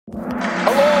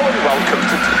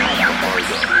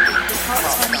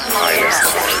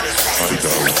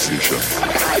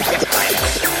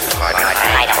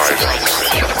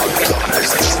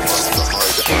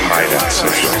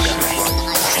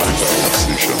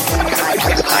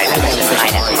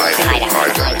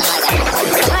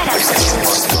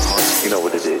You know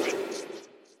what it is.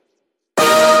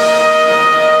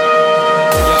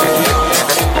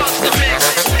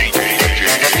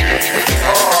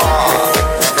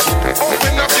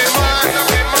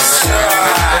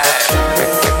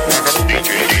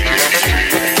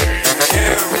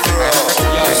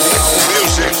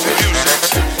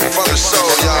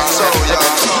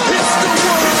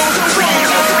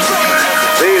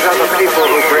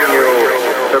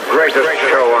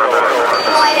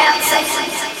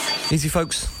 Easy,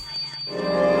 folks.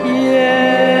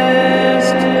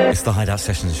 Yes. It's the Hideout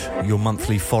Sessions, your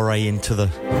monthly foray into the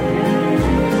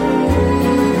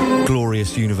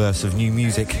glorious universe of new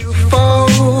music. I'm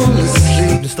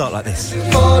going to start like this.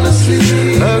 Fall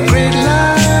asleep. A great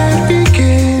light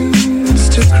begins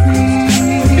to creep.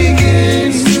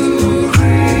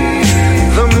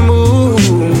 The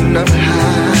moon up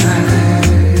high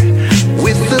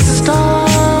with the star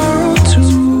or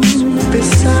two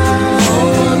beside.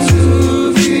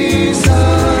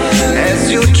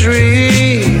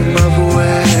 Dream of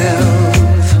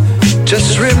wealth.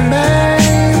 Just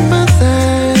remember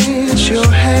that your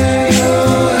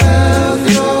health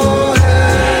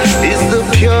is the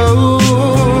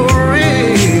purest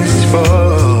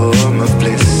form of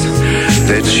bliss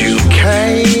that you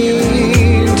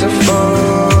can't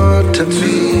afford to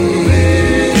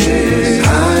miss. I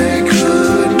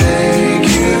could make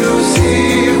you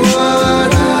see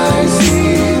what I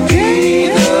see. Be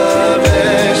the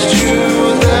best you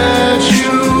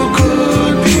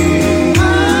could be.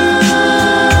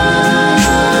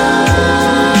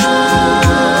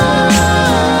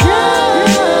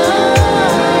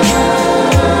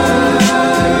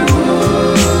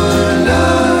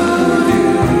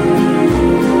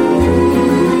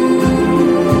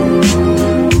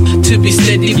 To be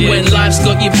steady when life's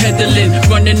got you pedaling,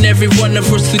 running every one of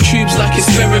us through tubes like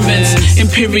experiments.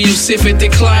 Imperial civic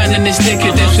decline and its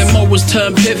decadence. When morals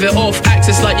turn pivot off,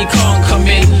 access like you can't come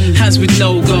in. Hands with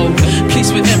no go,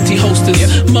 police with empty holsters.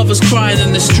 Mothers crying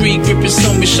in the street, gripping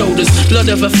some with shoulders. Blood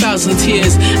of 1,000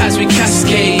 tears as we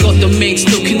cascade. Got the mix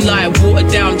looking like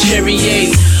watered down cherry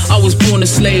aid. I was born a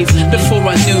slave before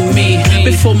I knew me,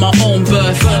 before my own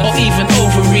birth or even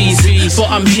ovaries. But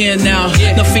I'm here now,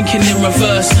 not thinking in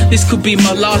reverse. This could be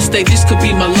my last day, this could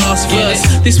be my last verse.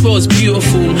 This world's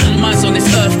beautiful, mine's on this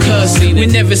earth curse. We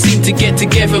never seem to get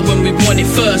together when we want it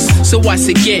first. So I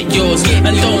say get yours,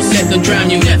 and don't let them drown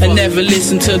you. And never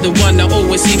listen to the one that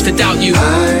always seems to doubt you.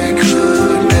 I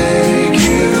could make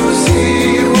you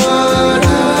see what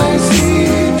I see.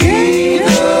 Be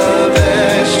the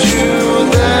best you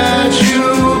that you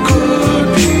could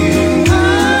be.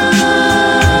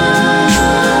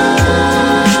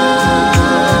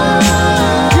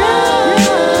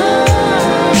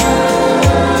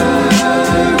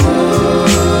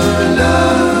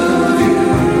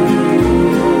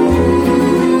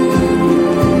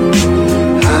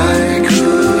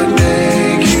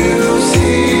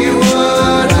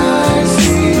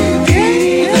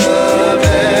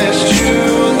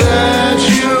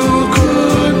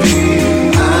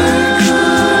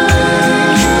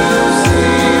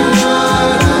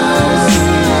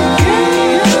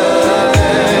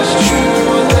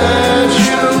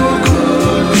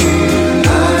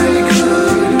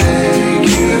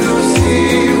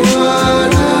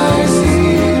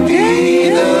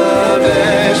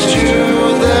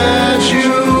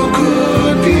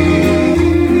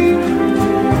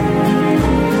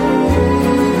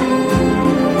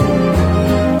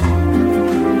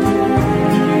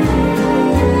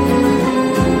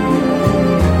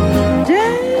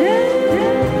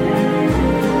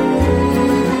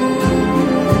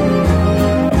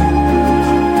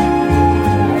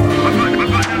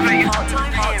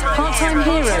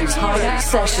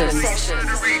 Sessions.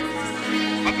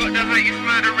 I got the highest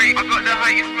murder rate. I got the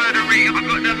highest murder rate. I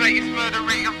got the highest murder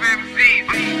rate of MCs.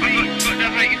 I got the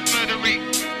highest murder rate.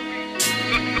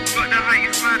 Got the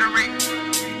highest murder rate.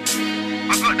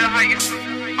 I got the highest.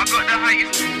 I got the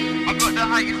highest. I got the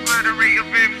highest murder rate of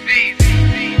MCs.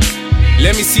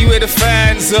 Let me see where the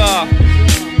fans are.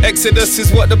 Exodus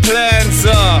is what the plans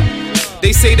are.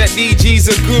 They say that DG's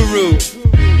a guru,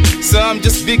 so I'm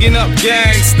just bigging up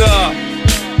gangsta.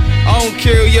 I don't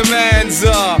care who your mans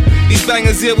are. These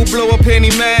bangers here will blow up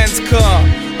any man's car.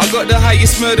 I got the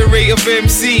highest murder rate of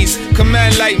MCs.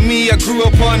 Command like me, I grew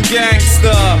up on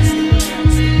gangsta.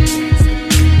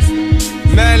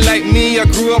 Man like me, I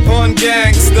grew up on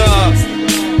gangsta.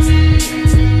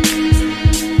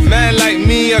 Man like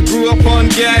me, I grew up on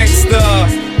gangsta.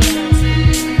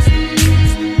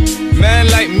 Man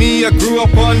like me, I grew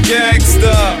up on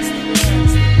gangsta.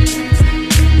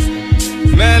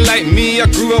 Man like me, I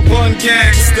grew up on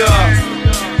gangsta.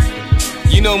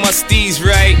 You know my steez,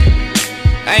 right?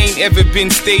 I ain't ever been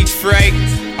stage fright.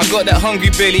 I got that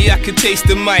hungry belly, I can taste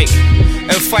the mic.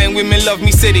 And fine women love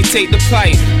me, say they take the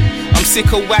pipe. I'm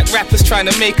sick of whack rappers trying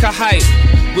to make a hype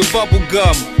with bubble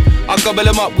gum. I gobble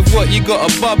them up with what you got a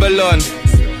bubble on.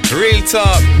 Real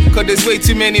talk, cause there's way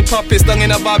too many puppets down in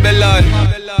a Babylon.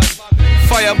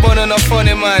 Firebun on a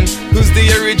funny man. Who's the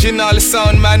original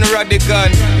sound man,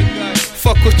 Radigan?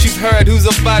 Fuck what you've heard, who's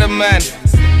a bad man?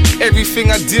 Everything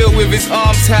I deal with is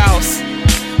arms house.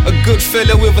 A good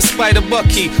fella with a spider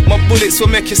bucky. My bullets will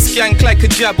make you skank like a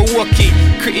Jabberwocky.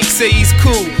 Critics say he's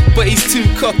cool, but he's too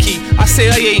cocky. I say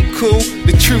I ain't cool,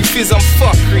 the truth is I'm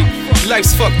fuckery.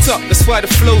 Life's fucked up, that's why the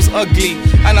flow's ugly.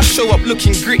 And I show up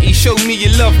looking gritty, show me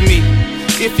you love me.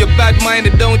 If you're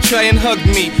bad-minded, don't try and hug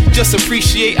me. Just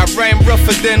appreciate I rhyme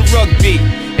rougher than rugby.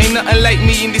 Ain't nothing like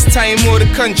me in this time or the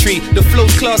country. The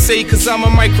flow's class A cause I'm a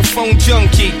microphone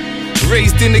junkie.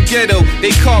 Raised in the ghetto, they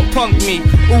can't punk me.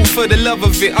 All for the love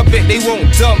of it, I bet they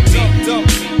won't dump me.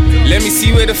 Let me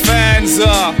see where the fans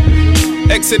are.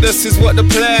 Exodus is what the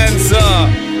plans are.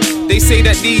 They say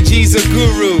that DG's a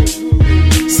guru,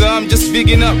 so I'm just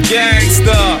bigging up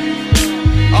gangsta.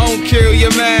 I don't care who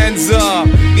your mans are.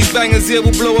 These bangers here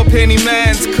will blow up any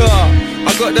man's car.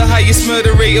 I got the highest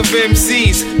murder rate of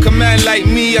MCs. Command like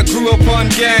me, I grew up on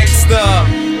gangsta.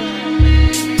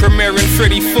 Premier and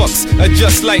Freddie Fox are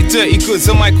just like Dirty Goods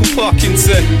and Michael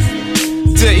Parkinson.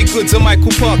 Dirty Goods and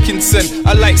Michael Parkinson.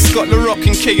 I like Scott LaRock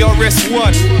and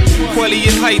KRS-One. Quali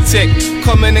and High Tech,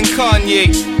 Common and Kanye.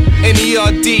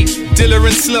 NERD, Dilla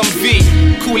and Slum V.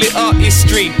 Call it art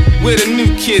history. We're the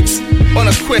new kids on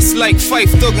a quest like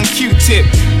Fife Dog and Q-Tip.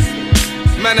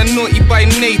 Man, I'm naughty by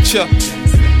nature.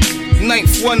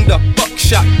 Ninth Wonder,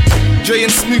 Buckshot. Dre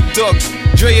and Snoop Dogg,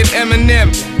 Dre and Eminem.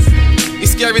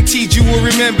 It's guaranteed you will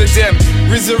remember them.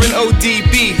 RZA and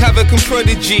ODB, Havoc and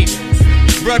Prodigy.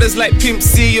 Brothers like Pimp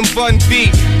C and Bun B.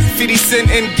 50 Cent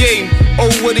and Game,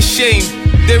 oh what a shame.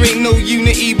 There ain't no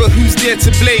unity, but who's there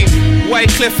to blame?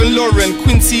 Wyclef and Lauren,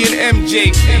 Quincy and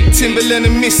MJ. Timberland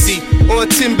and Missy, or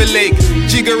Timberlake.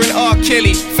 Jigger and R.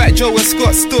 Kelly, Fat Joe and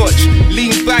Scott Storch.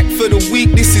 Lean back for the weak,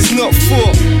 this is not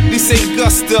for. This ain't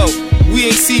gusto, we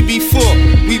ain't seen before.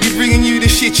 We be bringing you the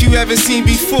shit you haven't seen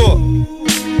before.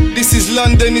 This is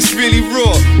London, it's really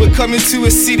raw. We're coming to a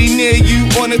city near you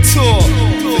on a tour,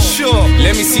 for sure.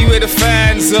 Let me see where the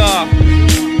fans are.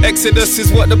 Exodus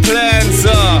is what the plans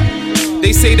are.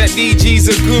 They say that DG's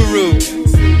a guru,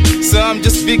 so I'm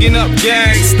just bigging up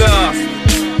gangsta.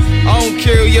 I don't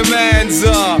care who your mans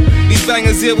are. These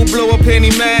bangers here will blow up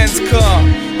any man's car.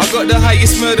 I got the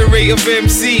highest murder rate of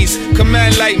MCs.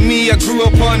 Command like me, I grew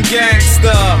up on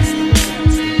gangsta.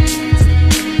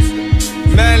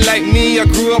 Man like me, I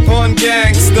grew up on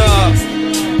gangsta.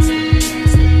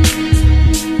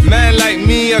 Man like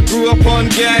me, I grew up on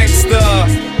gangsta.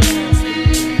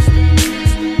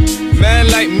 Man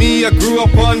like me, I grew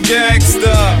up on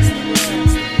gangsta.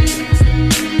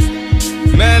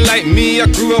 Man like me, I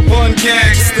grew up on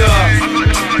gangsta. I got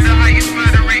the highest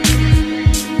murder rate.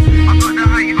 I got the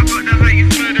highest murder rate.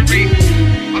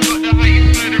 I got the highest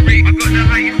murder rate. I got the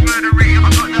highest murder rate. I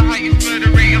got the highest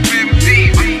murder rate of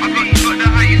MCs. I got the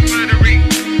highest murder rate.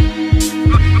 I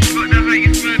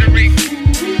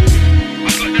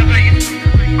got the highest murder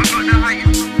rate.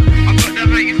 I got the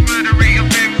highest murder rate of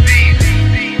MCs.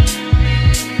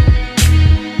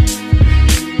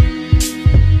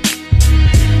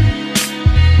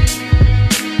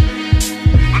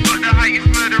 I got the highest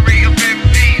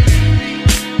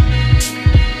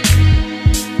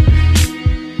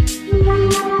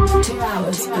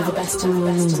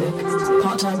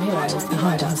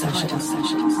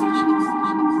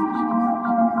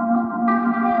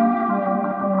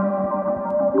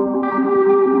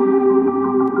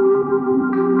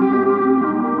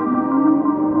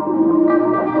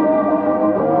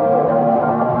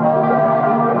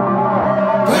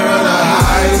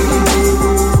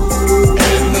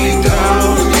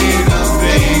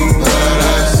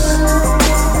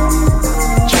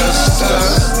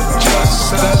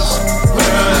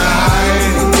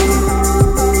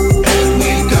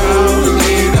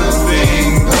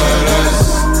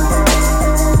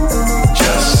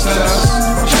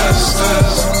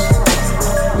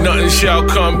Nothing shall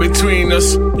come between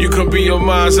us. You can be on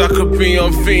Mars, I could be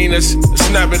on Venus. A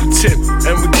snap at the tip,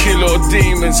 and we kill all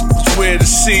demons. We're the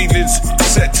seedlings,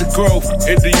 set to grow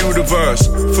in the universe.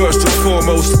 First and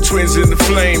foremost, the twins in the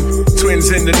flame, twins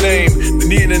in the name. The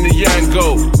yin and the yang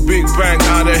go. Big bang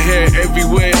out of here,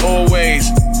 everywhere, always.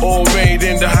 All made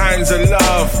in the hands of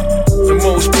love. And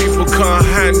most people can't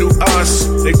handle us.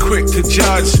 They quick to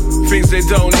judge things they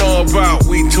don't know about.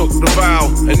 We took the vow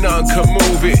and none can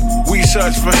move it. We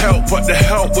searched for help, but the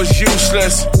help was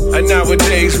useless. And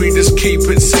nowadays we just keep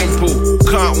it simple.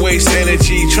 Can't waste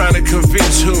energy trying to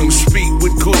convince whom. Speak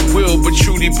with goodwill, but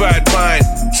truly bad mind.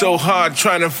 So hard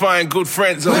trying to find good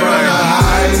friends of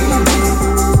mine.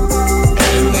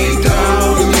 And we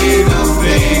don't need a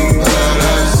thing but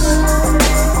us.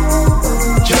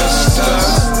 Just us.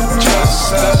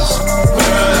 We're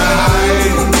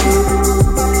alive,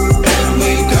 and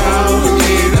we don't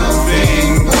need a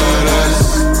thing but us.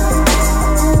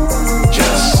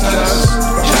 Just us.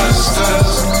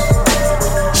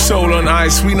 Soul on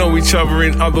ice, we know each other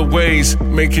in other ways,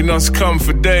 making us come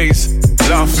for days.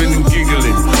 Laughing and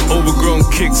giggling, overgrown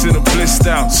kicks in a blissed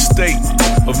out state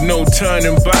of no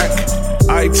turning back.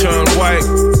 I turn white,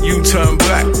 you turn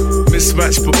black.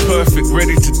 Mismatched but perfect,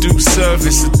 ready to do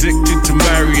service. Addicted to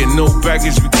marrying, no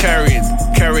baggage we carrying.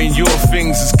 Carrying your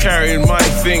things is carrying my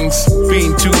things.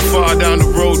 Being too far down the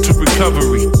road to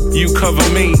recovery. You cover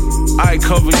me, I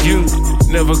cover you.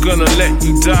 Never gonna let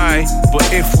you die,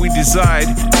 but if we decide,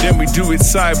 then we do it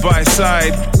side by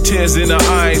side. Tears in our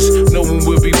eyes, no one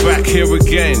will be back here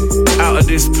again. Out of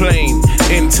this plane,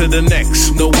 into the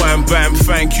next. No wham bam,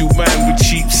 thank you man with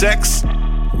cheap sex.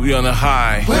 We on a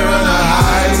high. We're on a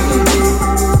high,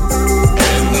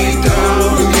 and we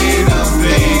don't need a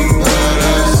thing but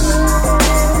us.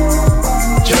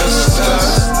 Just us.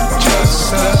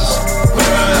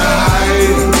 We're on a high,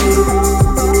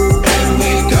 and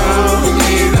we don't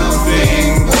need a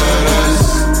thing but us.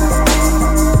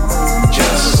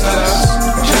 Just us.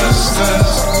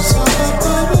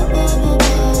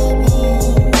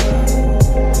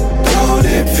 Don't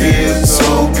it feel so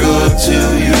good to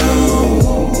you?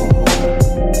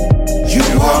 You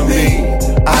are me,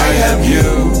 I am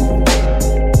you.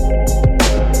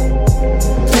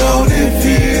 Don't it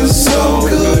feel so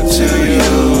good to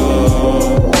you?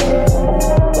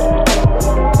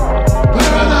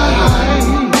 We're on a high,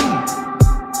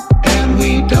 and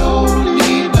we don't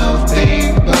need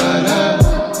nothing but us.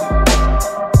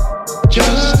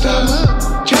 Just us.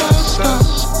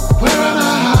 We're on a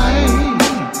high,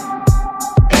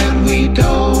 and we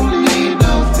don't need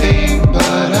nothing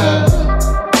but us.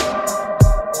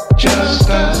 Just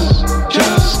us.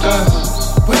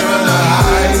 We're on a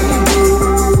high,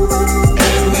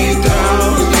 and we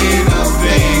don't need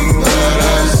nothing but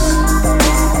us.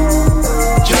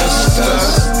 Just us.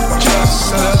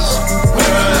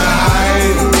 We're on a high,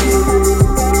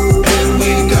 and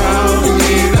we don't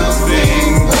need nothing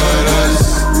but us.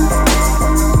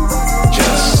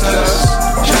 Just us.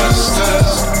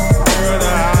 We're on a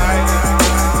high,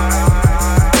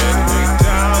 and we don't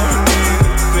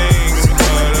need things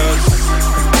but us.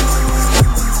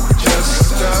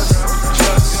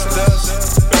 Just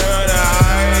us. We're on a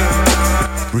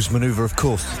high. Bruce Maneuver, of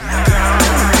course.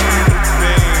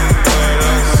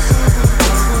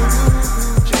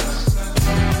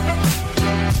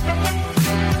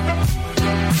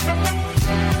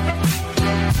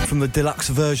 From the deluxe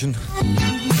version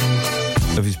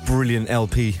of his brilliant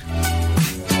LP,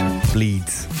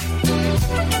 Bleeds.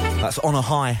 That's On a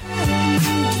High.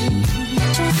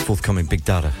 Forthcoming Big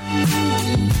Data.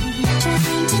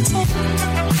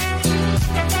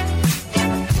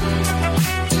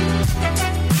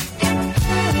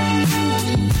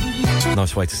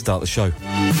 Nice way to start the show.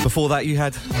 Before that you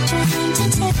had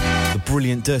the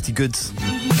brilliant Dirty Goods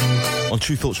on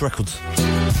True Thoughts Records.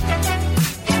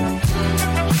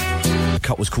 The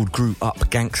cut was called Grew Up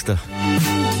Gangster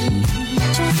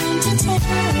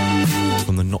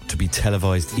from the Not To Be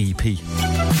Televised EP.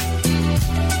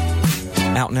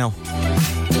 Out now.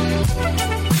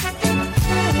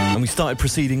 And we started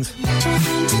proceedings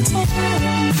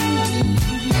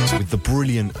with the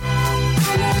brilliant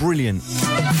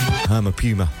Herma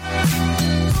Puma.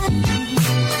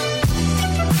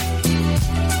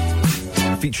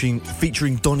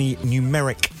 Featuring Donny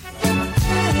Numeric.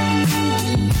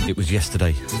 It was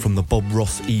Yesterday from the Bob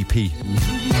Ross EP.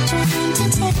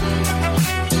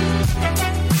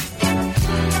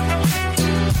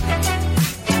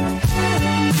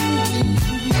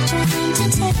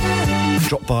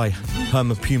 Drop by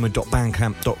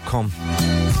hermapuma.bandcamp.com.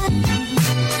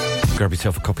 Grab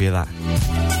yourself a copy of that.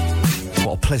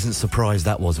 What a pleasant surprise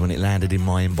that was when it landed in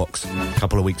my inbox a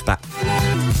couple of weeks back.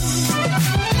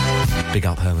 Big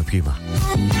up Herman Puma.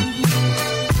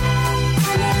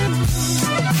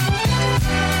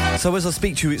 So as I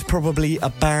speak to you, it's probably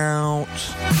about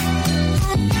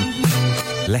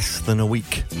less than a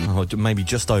week, or maybe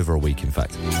just over a week, in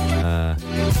fact,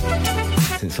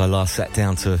 since I last sat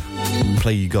down to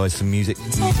play you guys some music.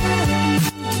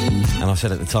 And I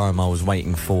said at the time I was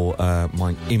waiting for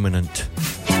my imminent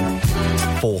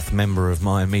fourth member of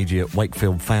my immediate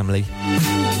Wakefield family,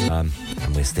 and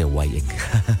we're still waiting.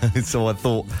 So I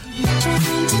thought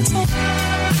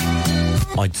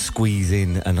I'd squeeze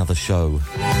in another show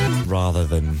rather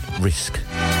than risk.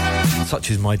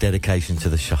 Such is my dedication to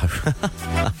the show.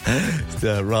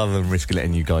 Rather than risk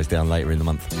letting you guys down later in the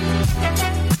month,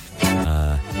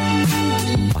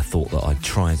 I thought that I'd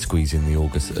try and squeeze in the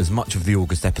August, as much of the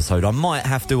August episode. I might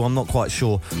have to, I'm not quite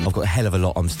sure. I've got a hell of a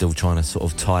lot I'm still trying to sort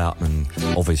of tie up and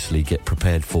obviously get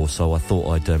prepared for, so I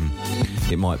thought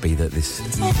it might be that this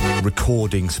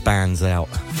recording spans out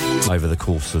over the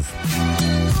course of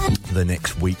the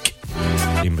next week,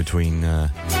 in between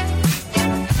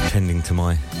tending to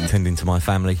my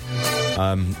family,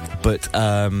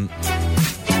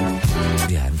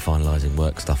 yeah, and finalising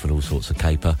work stuff and all sorts of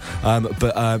caper.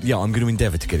 Yeah, I'm going to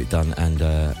endeavour to get it done and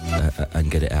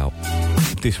get it out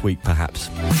this week, perhaps,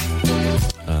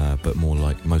 but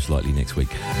most likely next week.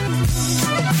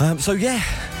 So yeah.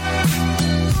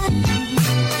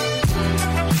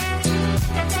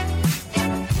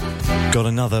 Got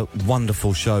another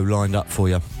wonderful show lined up for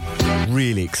you.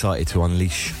 Really excited to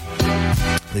unleash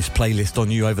this playlist on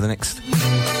you over the next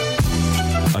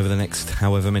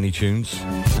however many tunes.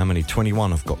 How many?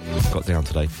 21 I've got down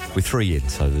today, with 3 in,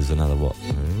 so there's another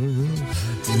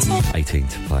 18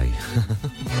 to play.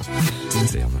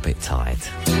 See, I'm a bit tired.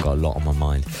 I've got a lot on my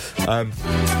mind.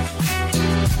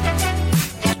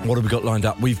 What have we got lined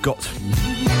up? We've got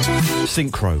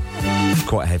Synchro,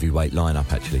 quite a heavyweight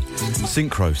lineup actually.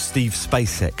 Synchro, Steve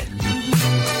Spacek,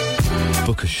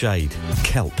 Book of Shade,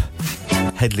 Kelp,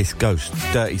 Headless Ghost,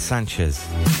 Dirty Sanchez,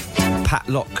 Pat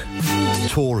Locke,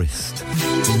 Tourist.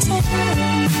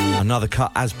 Another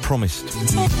cut, As Promised,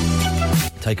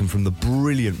 taken from the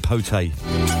brilliant Pote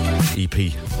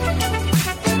EP.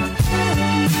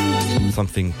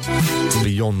 Something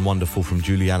beyond wonderful from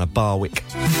Juliana Barwick.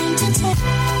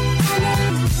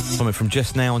 Something from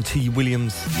Just Now and T.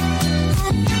 Williams.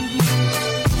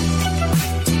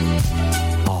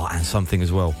 Oh, and something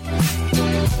as well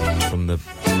from the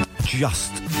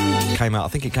just came out, I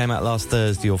think it came out last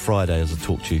Thursday or Friday as I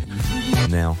talk to you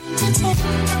now,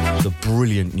 the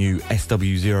brilliant new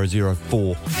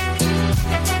SW004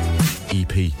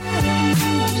 EP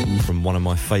from one of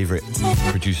my favourite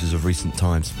producers of recent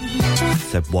times,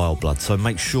 Seb Wildblood. So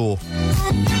make sure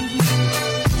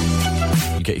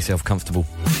you get yourself comfortable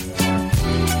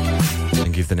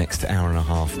and give the next hour and a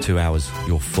half, 2 hours,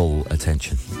 your full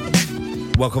attention.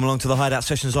 Welcome along to the Hideout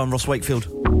Sessions. I'm Ross Wakefield.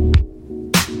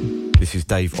 This is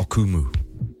Dave Okumu.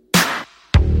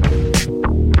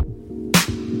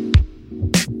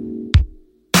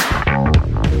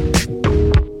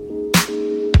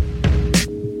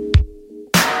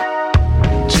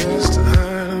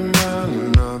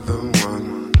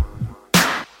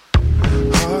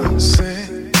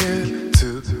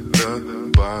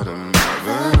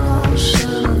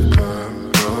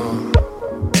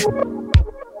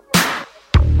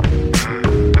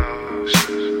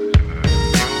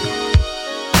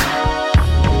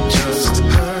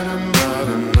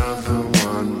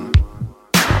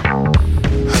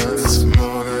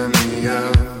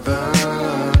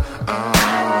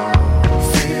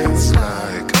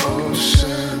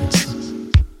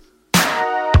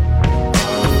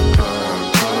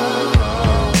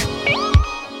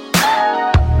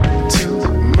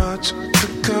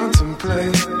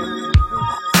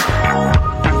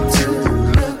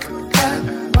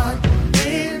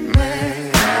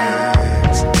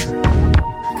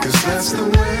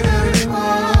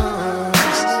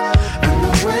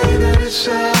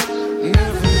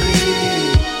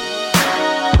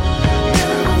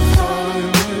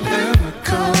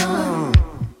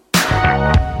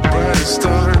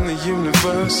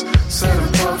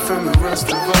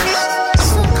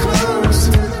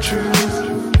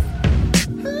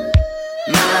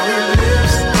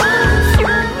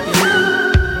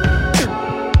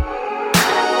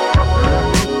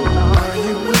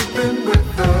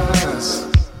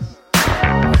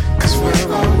 Cause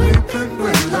wherever we've been,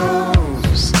 we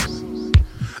knows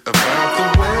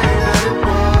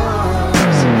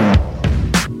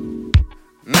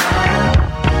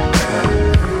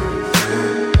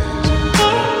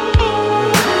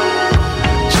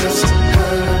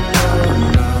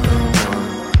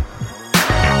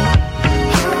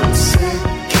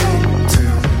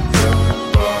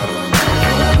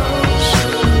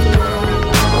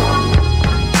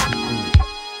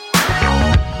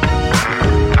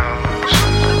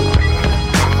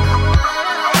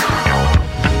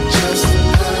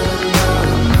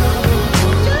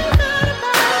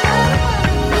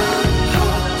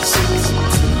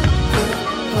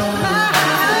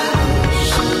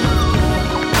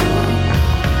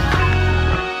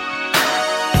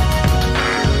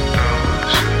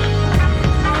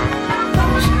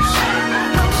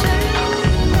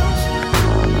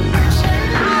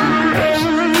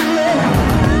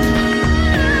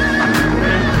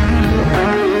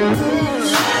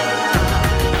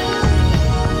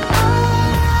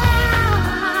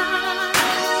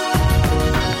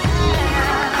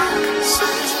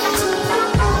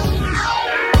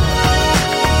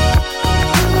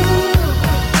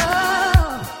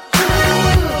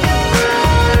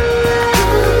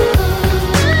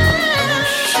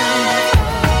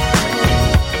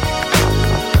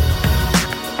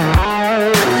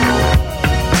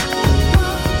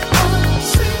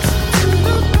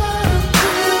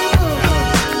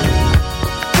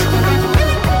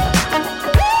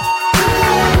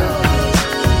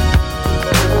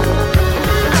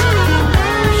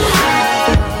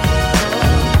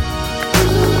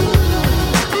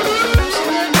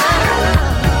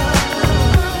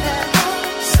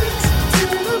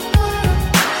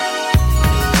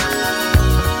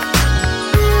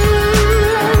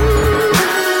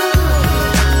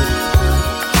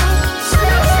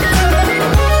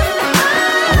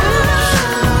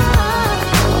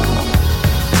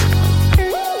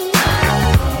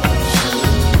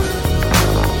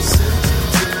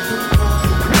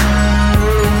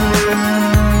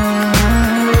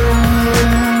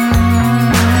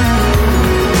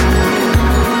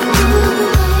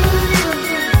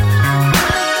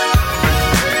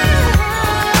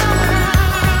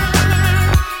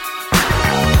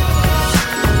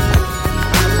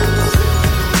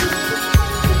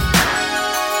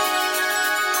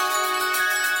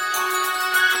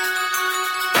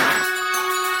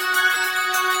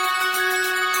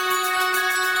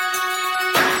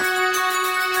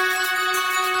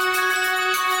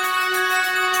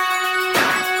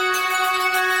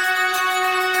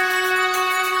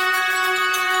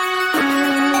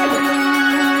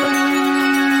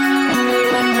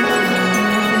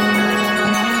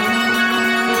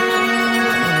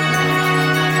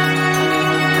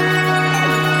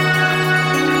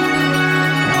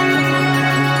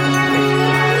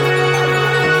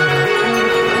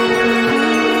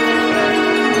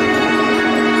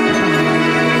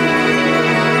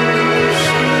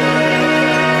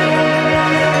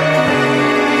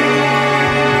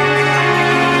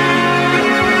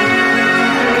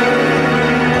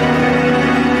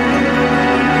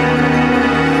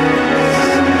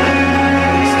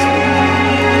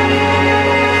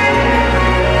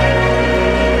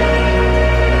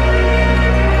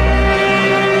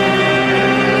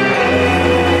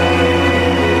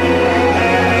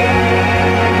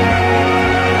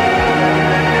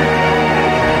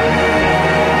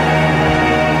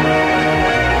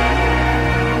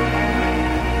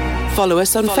Follow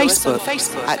us on Facebook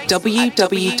at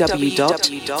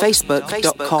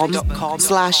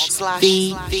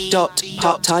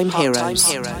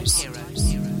www.facebook.com/the.parttimeheroes.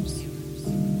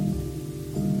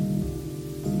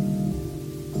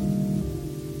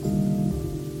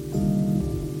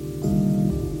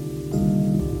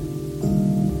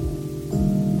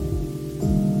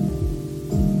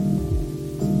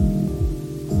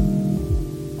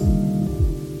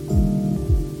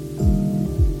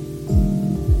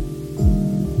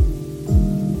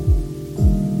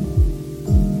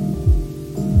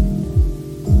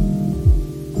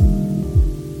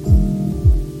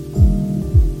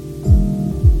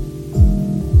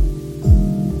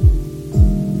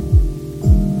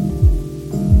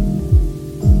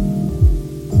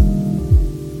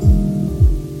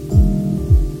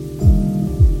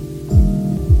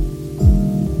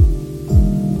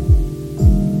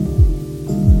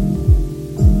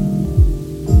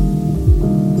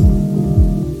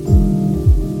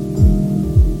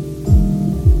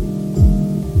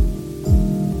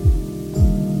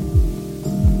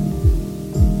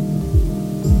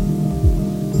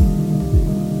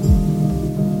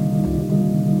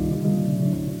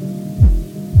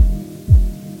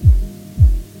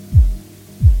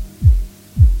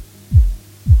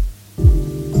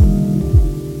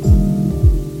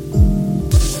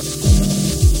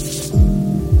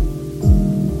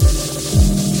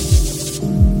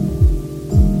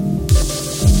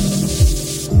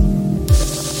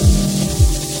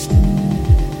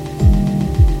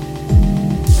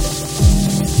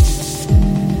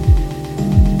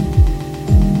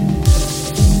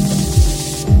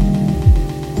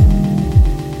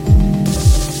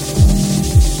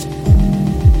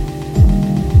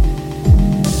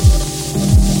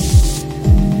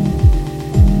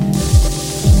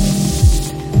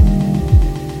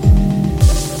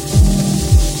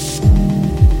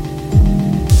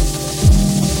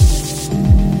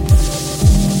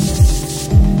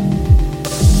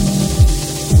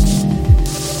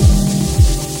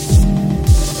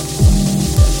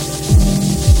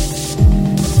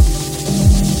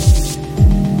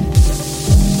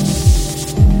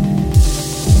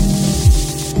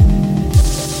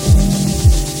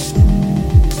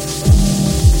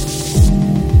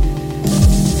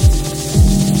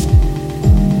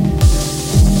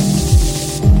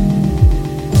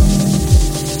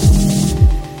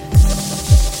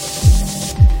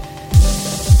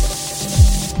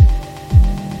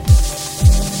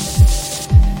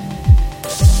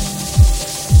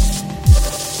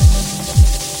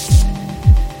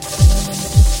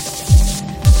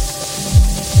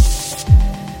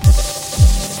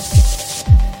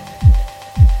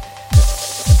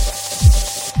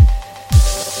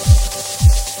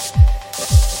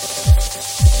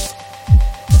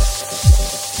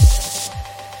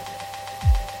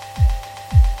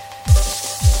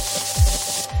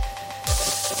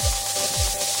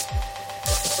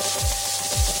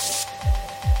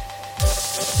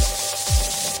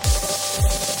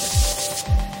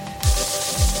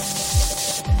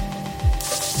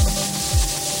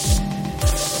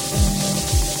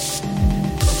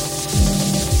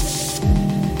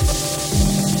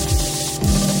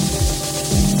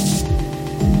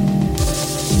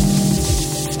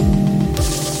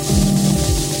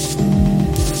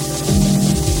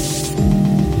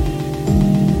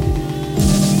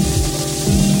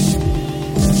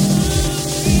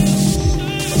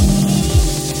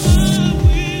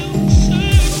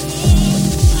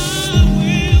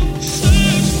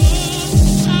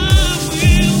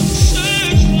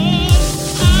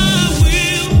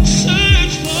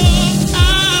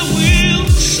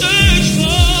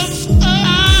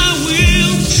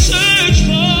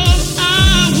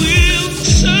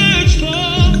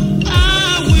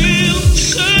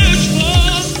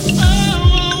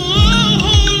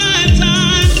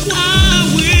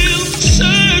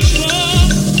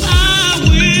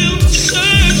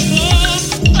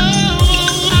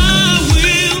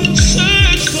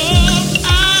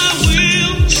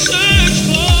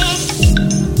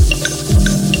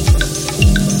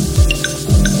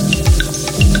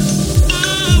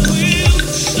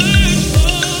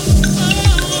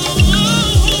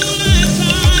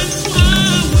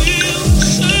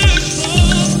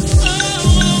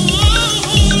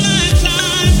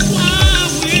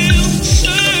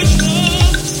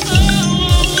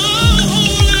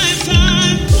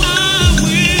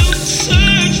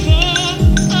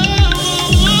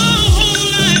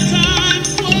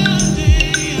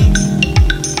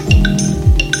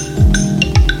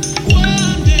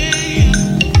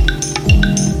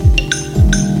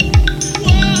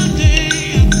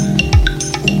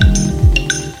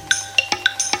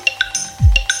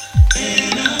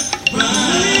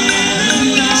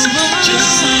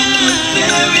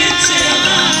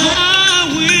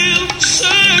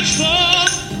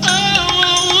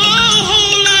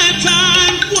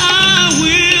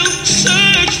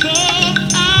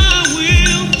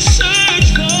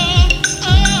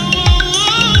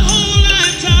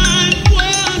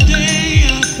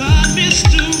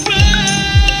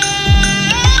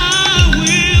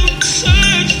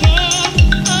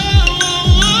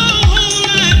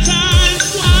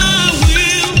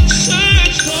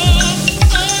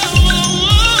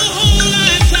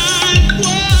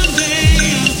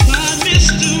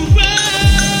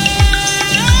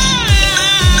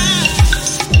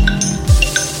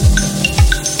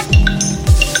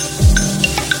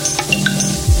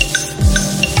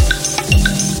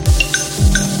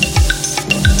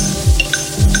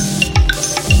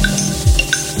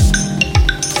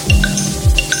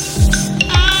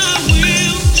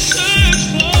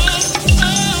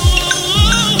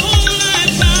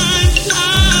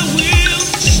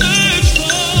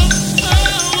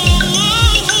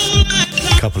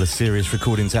 couple of serious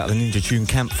recordings out of the Ninja Tune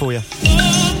camp for you.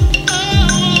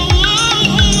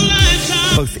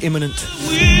 Both imminent.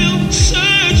 We'll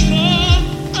search for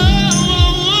a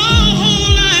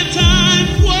whole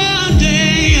lifetime, one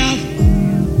day out.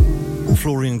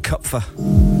 Florian Kupfer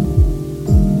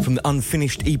from the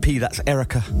unfinished EP, that's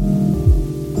Erica.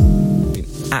 Been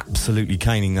absolutely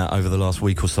caning that over the last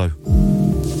week or so.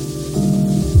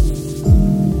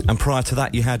 And prior to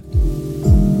that you had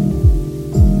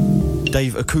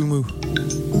Dave Akumu,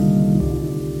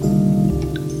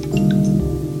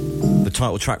 the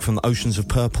title track from the Oceans of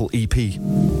Purple EP.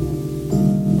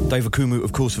 Dave Akumu,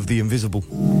 of course, of The Invisible.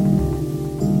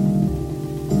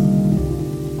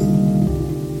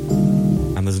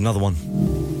 And there's another one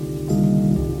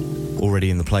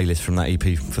already in the playlist from that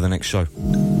EP for the next show,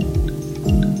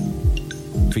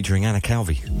 featuring Anna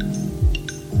Calvi.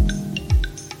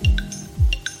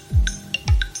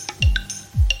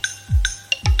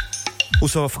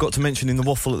 Also, I forgot to mention in the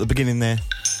waffle at the beginning there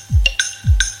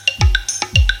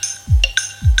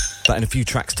that in a few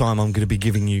tracks' time I'm going to be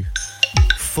giving you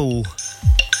full,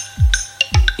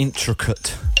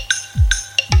 intricate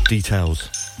details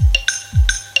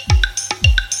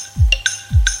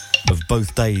of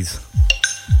both days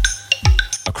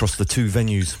across the two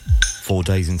venues, 4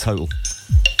 days in total,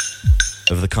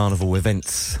 of the carnival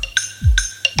events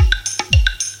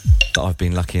that I've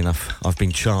been lucky enough, I've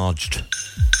been charged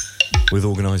with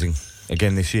organising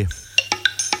again this year,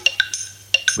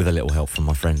 with a little help from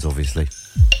my friends, obviously.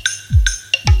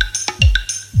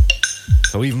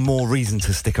 So even more reason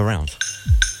to stick around.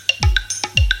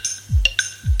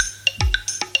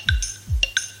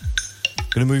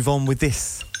 Gonna move on with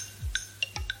this.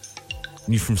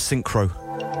 New from Synchro.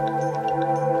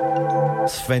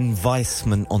 Sven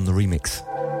Weissman on the remix.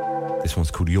 This one's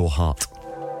called Your Heart.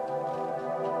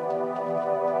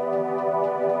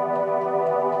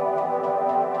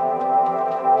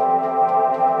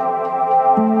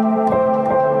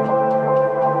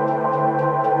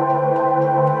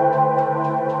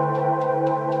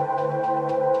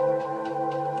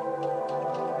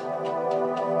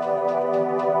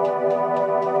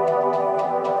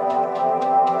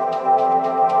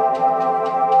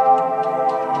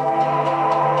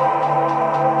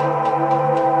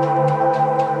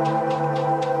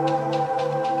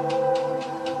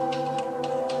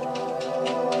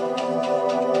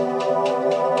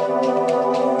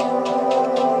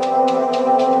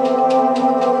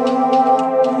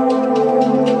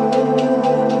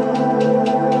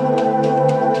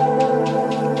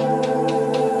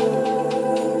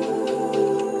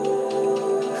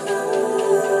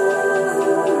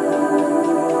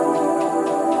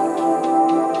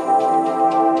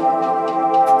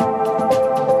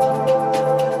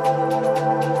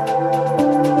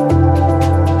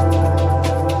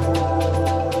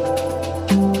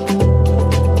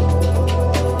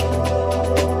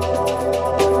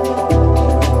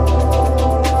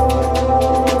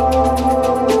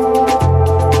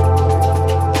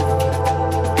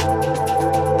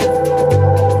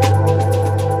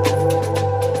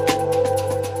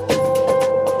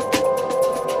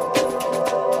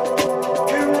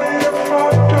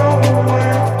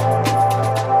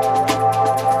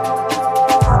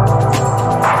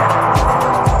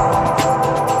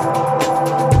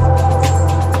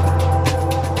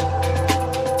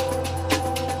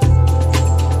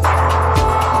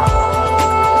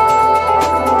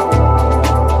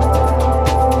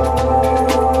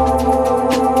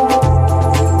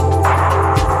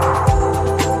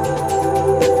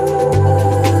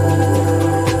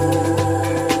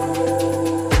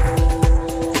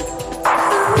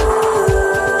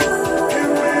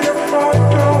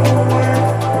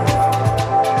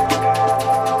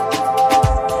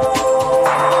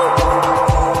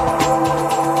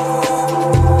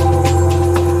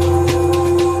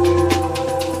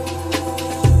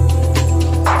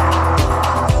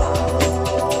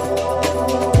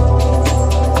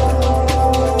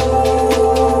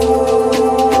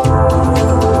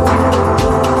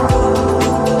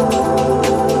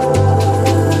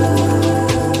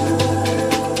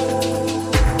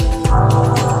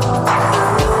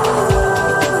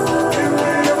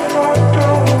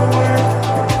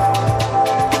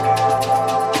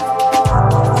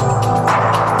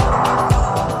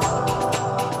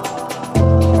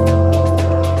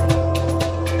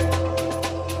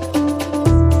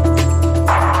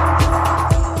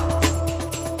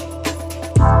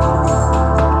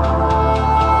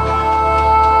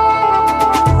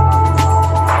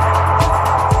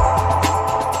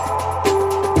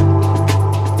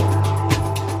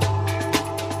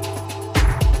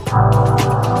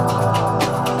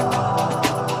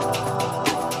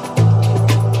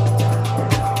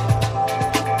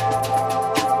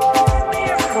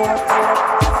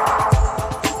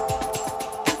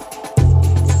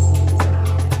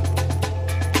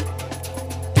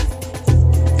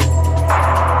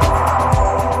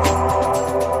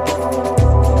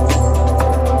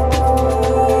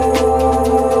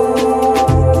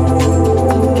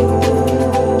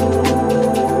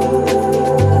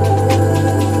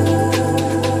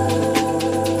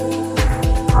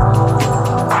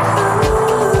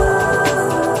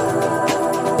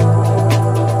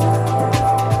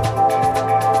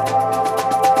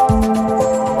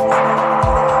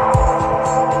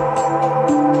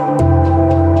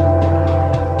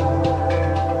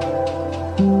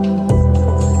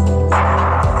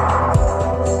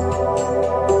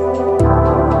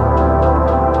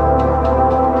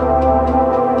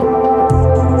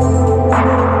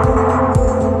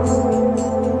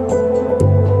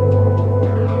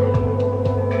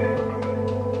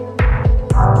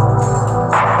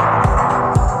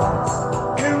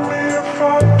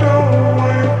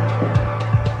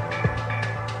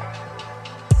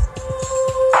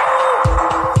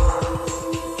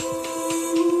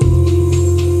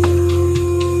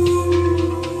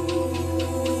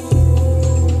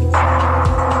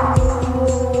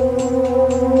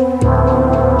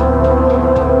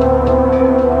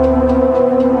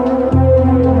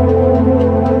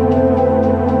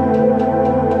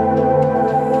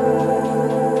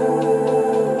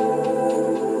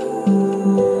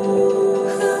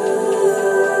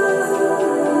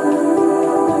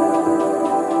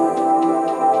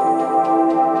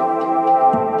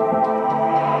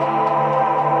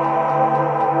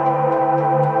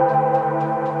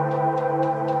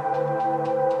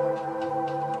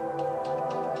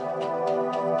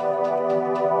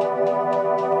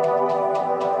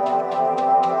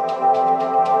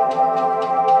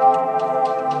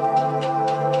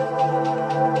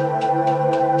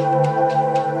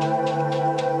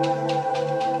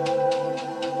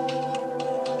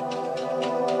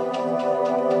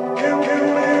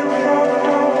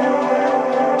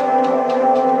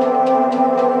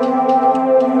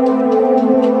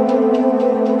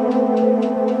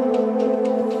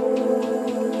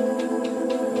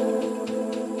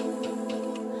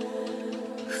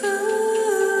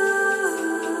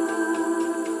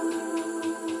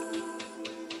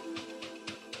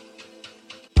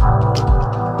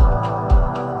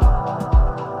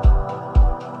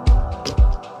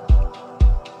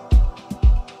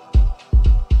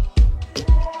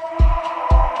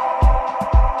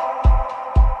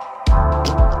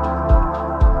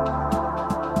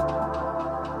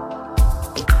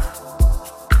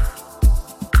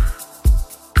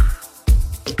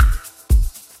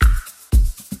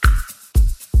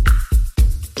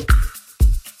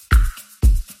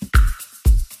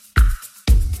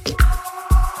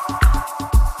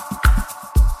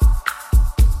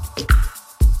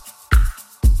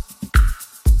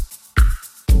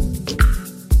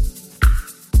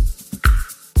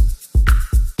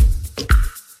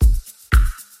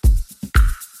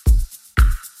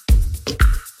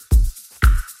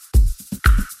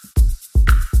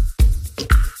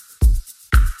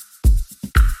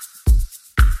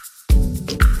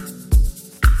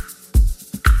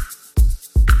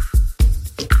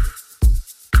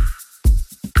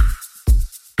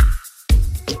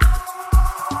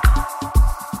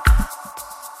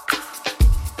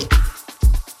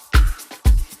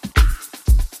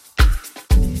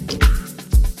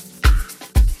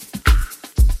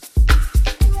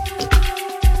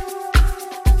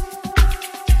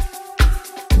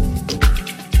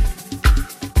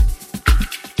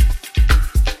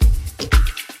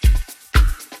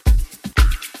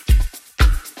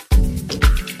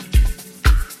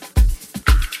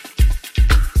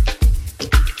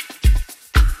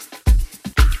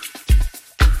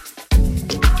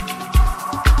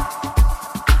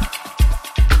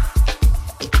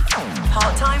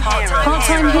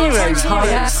 Part-Time Heroes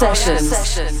Hideout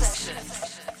Sessions.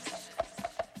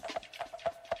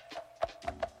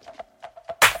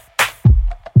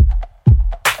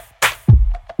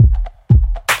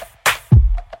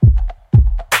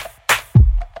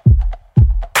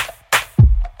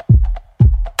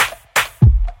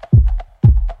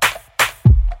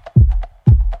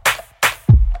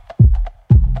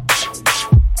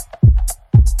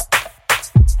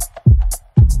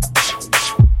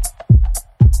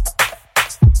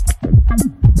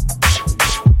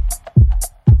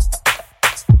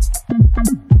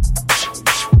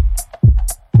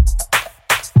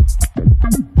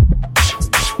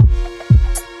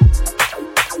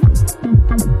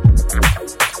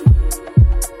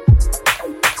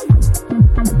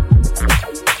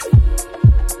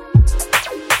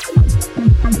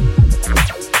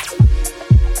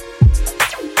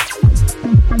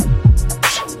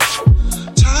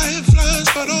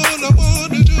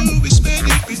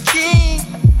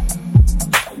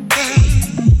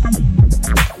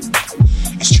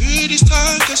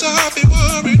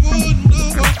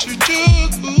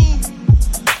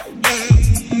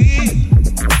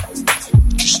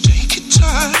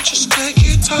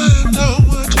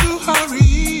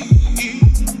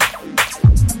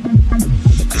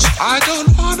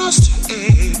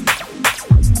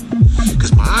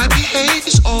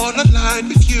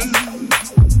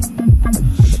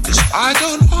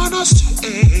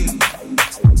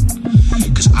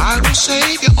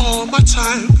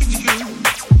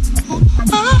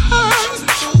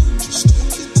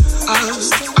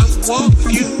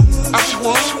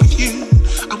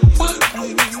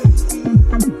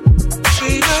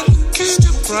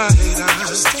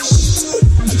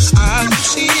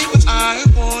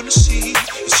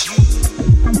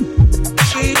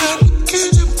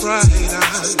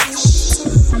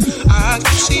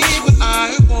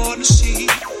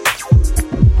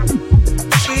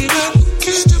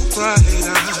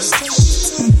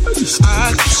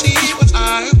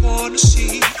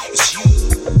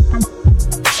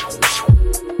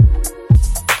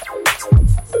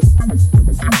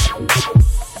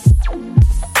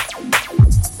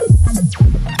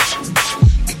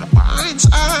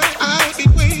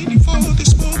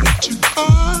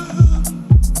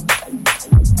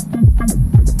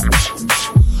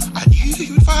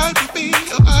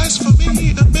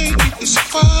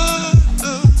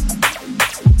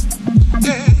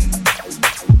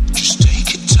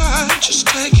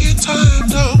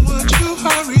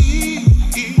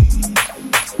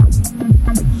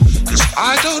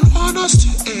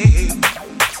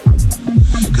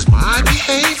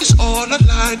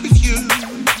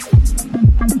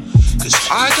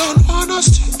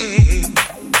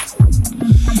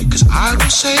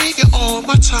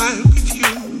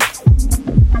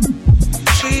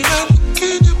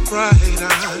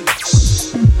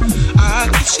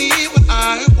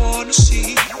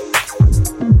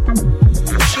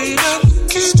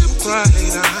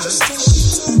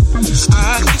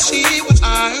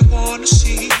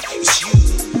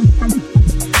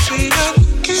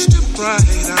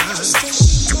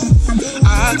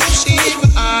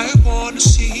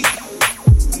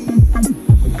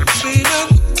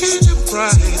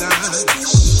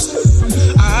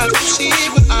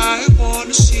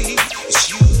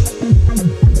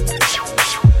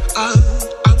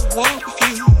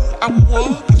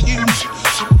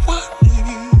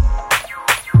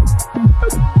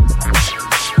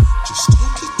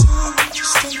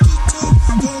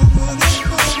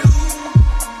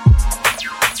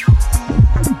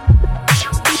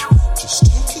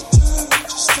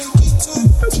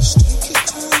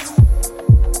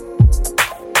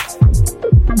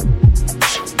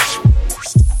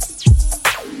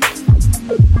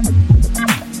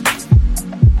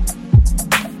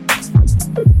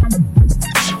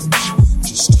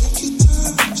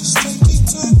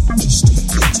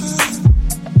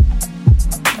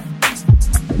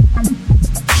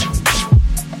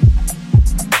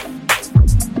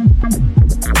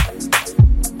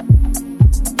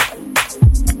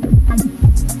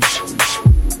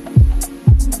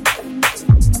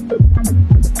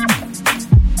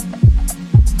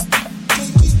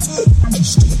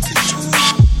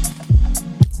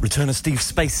 Return of Steve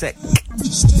Spacek.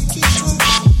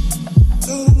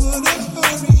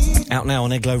 Out now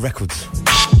on Eglo Records.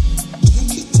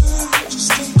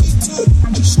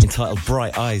 Entitled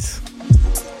Bright Eyes.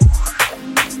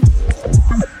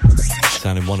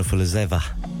 Sounding wonderful as ever.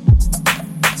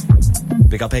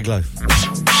 Big up Eglo.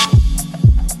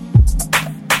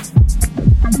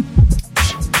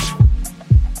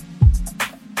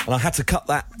 And I had to cut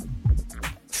that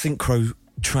synchro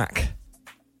track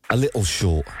a little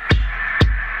short.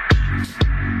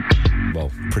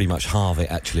 Well, pretty much halve it,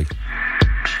 actually.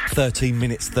 13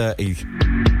 minutes 30.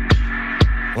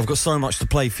 I've got so much to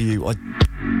play for you,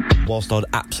 whilst I'd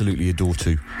absolutely adore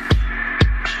to.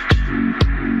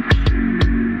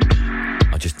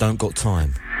 I just don't got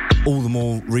time. All the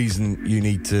more reason you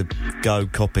need to go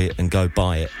copy it and go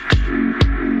buy it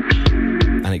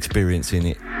and experience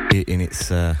it in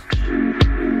its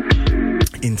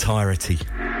entirety.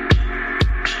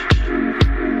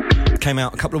 Came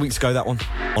out a couple of weeks ago, that one,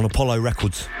 on Apollo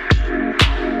Records,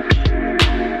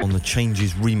 on the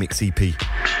Changes Remix EP.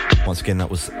 Once again, that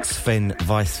was Sven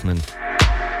Weissman,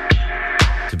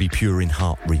 To Be Pure in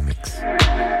Heart remix.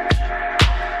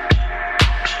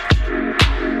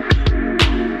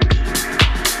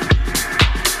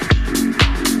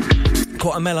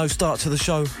 Quite a mellow start to the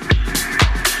show.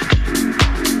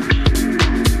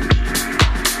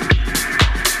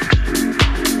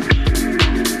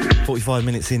 "45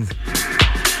 minutes in,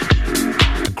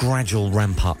 a gradual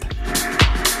ramp up.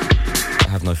 I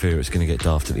have no fear it's going to get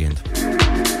daft at the end.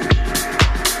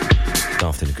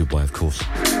 Daft in a good way, of course.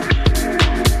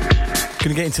 Going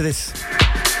to get into this.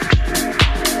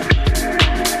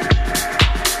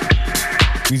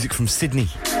 Music from Sydney.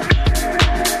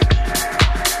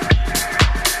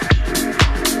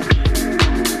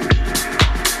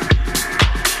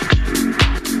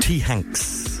 T.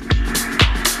 Hanks.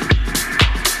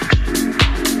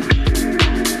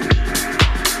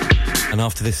 And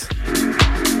after this,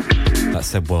 that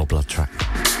Seb Wellblood track.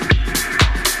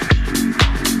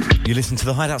 You listen to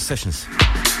the Hideout Sessions.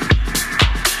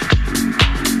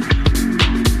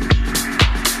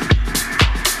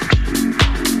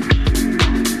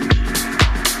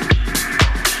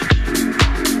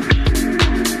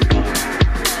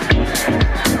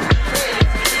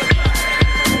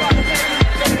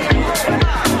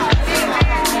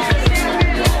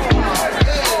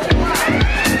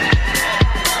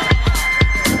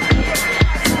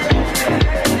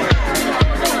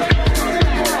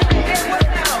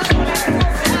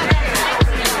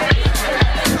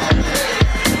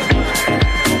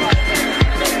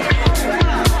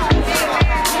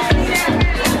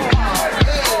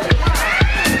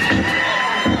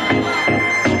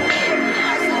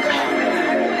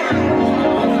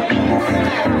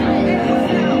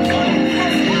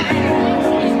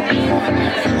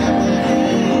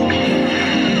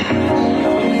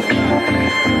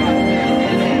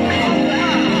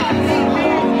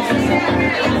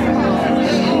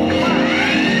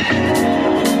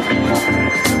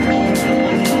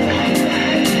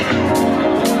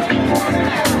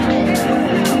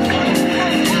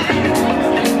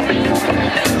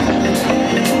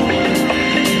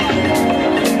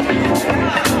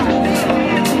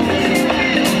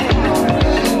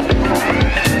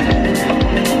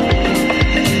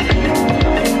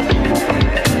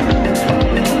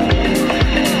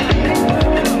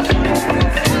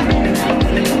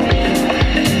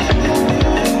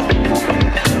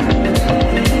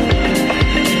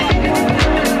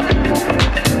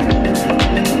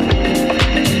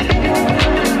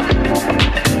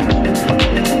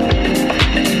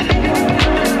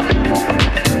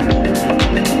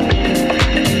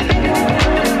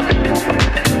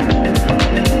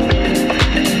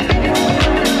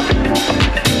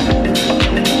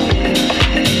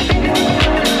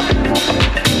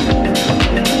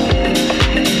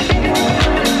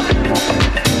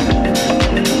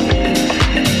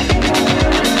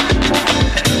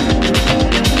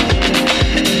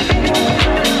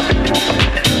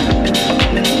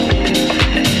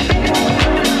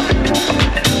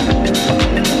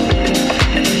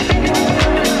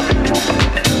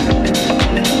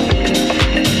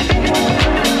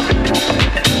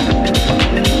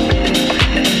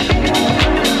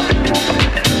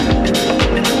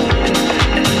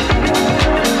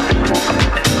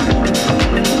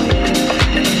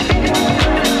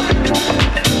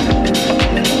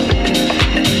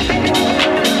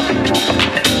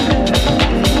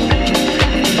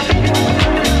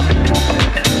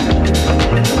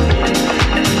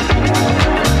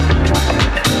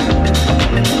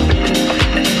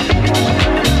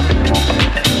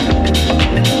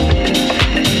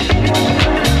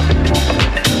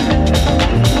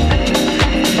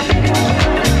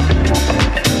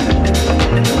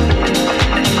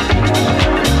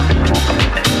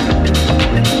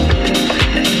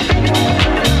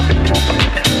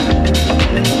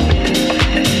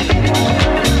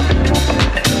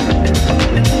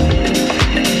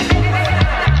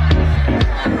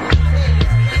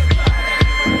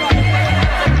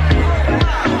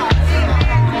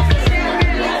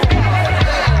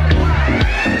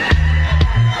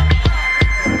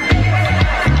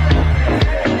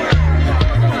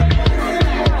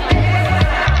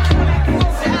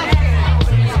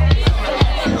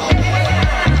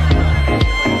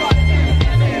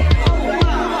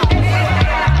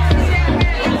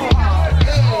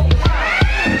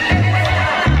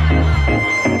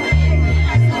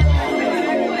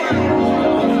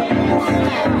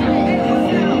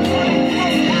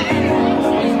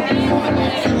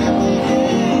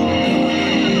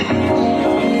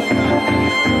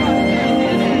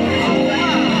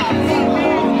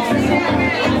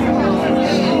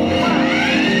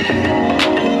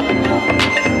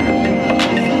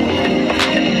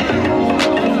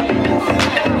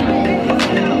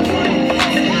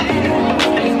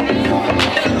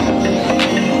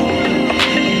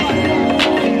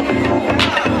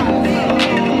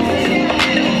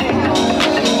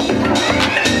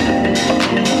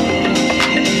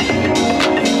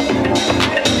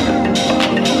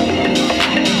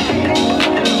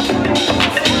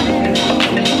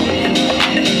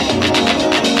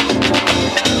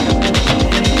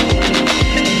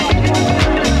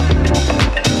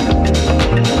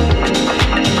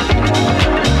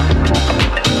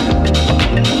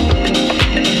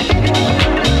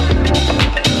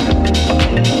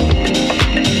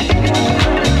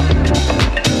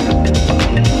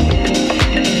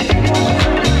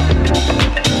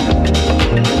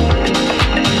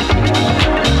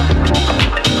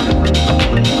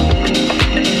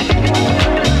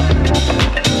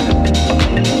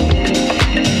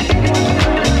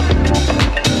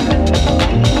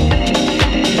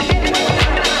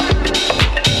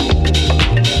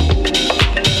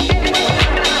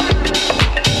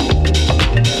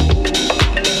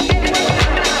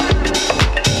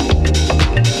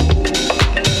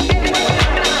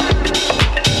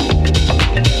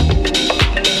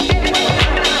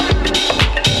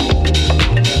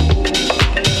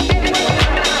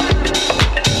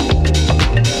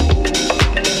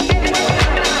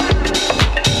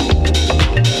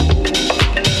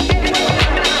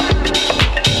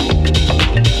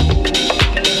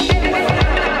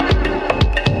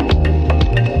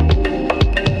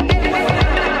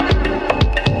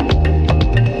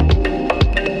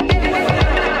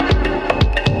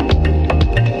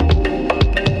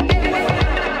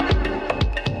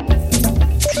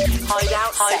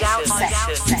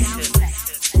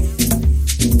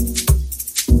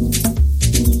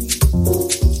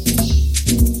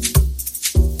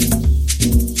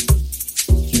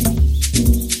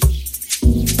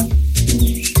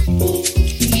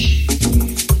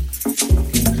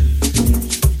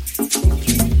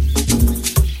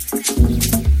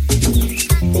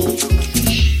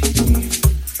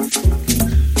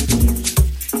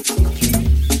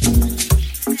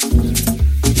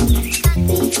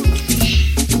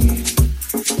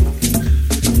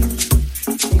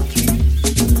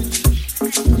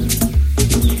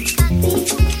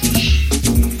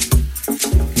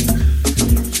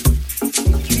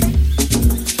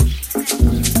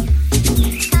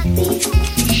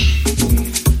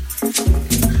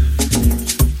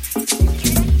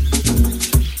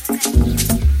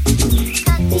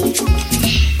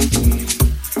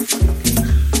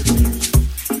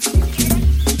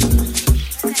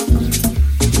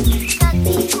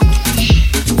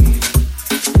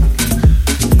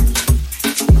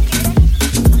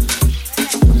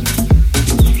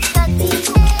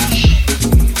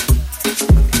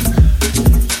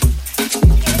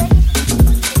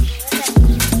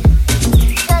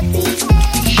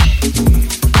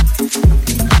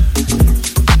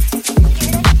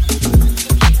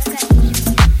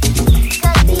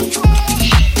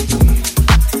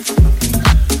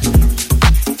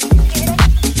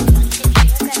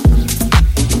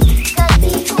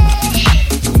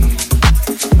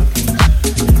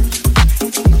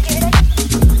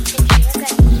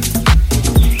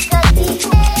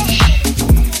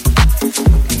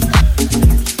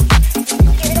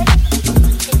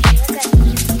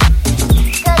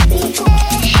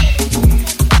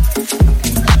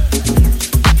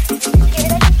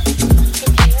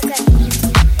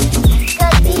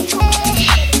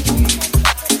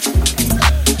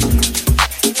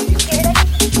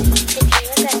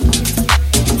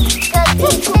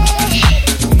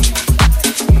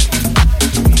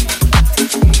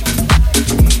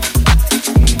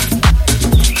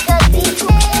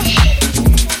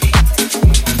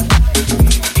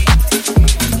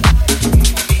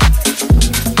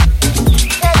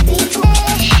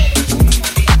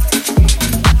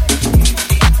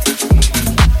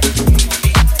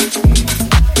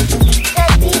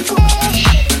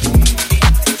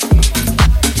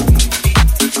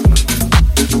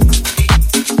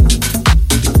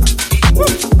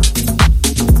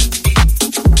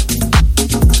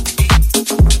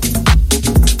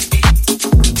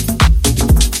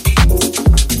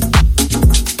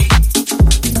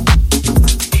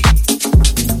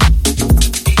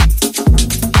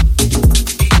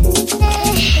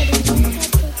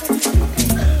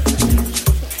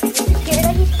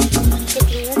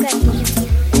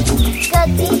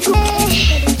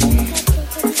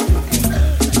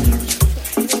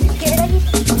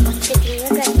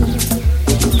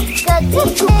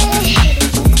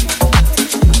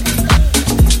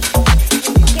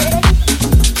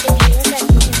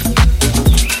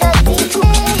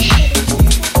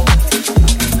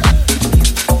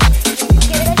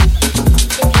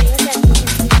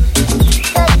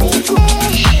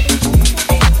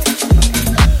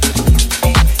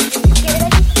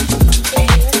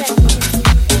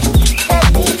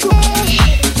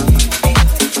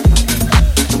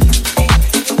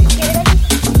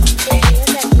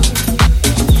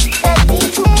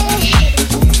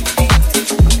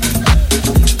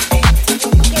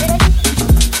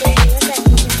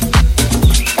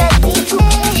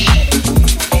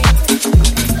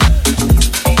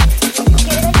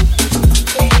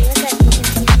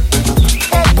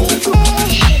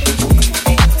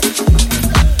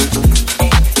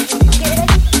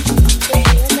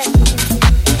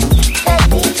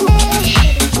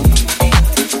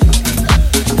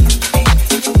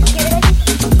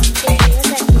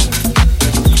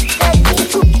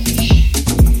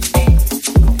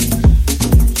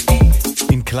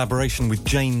 Collaboration with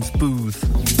James Booth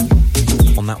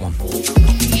on that one.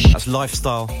 That's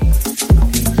Lifestyle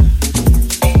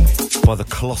by the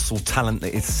colossal talent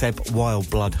that is Seb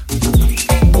Wildblood.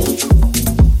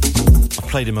 I've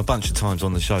played him a bunch of times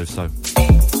on the show, so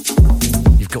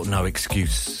you've got no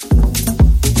excuse.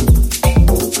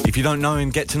 If you don't know him,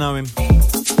 get to know him.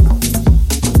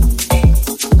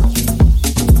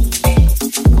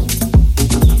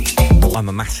 I'm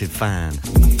a massive fan.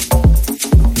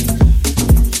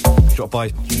 Drop by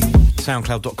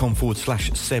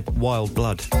soundcloud.com/Seb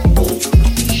Wildblood.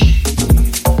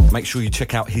 Make sure you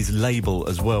check out his label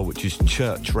as well, which is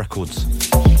Church Records.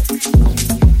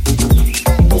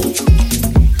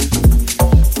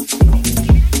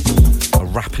 A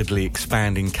rapidly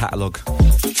expanding catalogue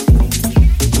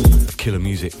of killer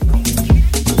music.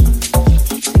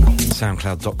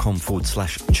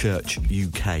 SoundCloud.com/Church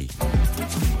UK.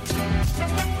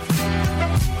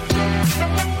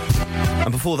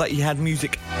 And before that, you had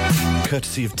music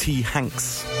courtesy of T.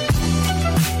 Hanks,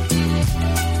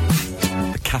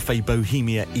 the Cafe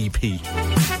Bohemia EP.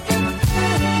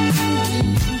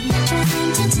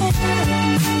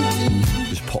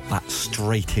 Just pop that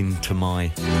straight into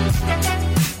my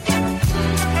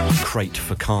crate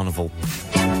for Carnival.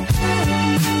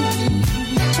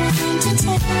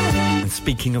 And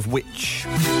speaking of which,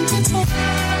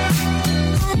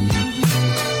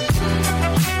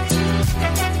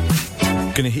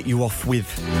 gonna hit you off with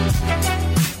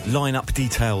lineup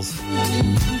details.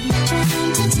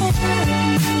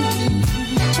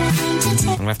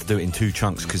 I'm gonna have to do it in two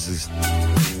chunks because there's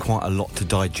quite a lot to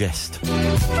digest.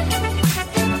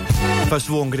 First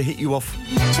of all, I'm gonna hit you off.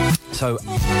 So,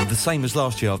 the same as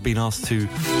last year, I've been asked to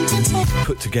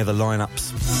put together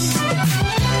lineups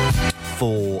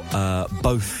for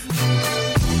both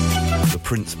the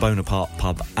Prince Bonaparte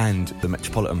pub and the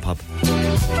Metropolitan pub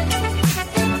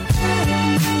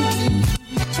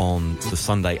on the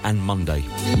Sunday and Monday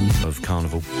of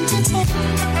Carnival.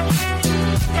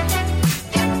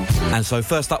 And so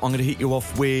first up, I'm going to hit you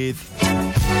off with,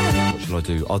 what shall I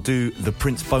do? I'll do the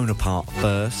Prince Bonaparte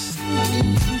first.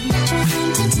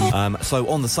 So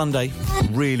on the Sunday,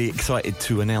 really excited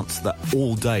to announce that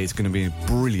all day is going to be a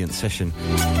brilliant session.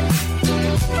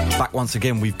 Back once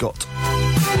again, we've got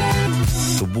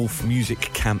the Wolf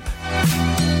Music Camp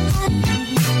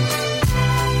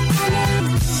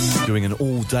doing an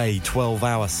all-day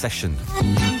 12-hour session.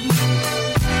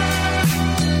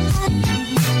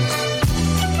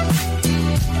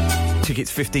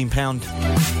 Tickets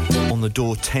 £15, on the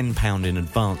door £10 in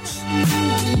advance.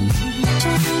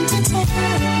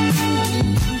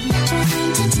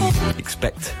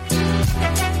 Expect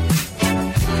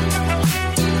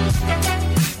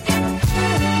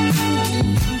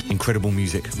incredible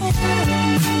music.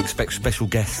 Expect special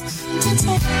guests.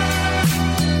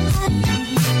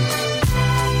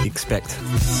 Expect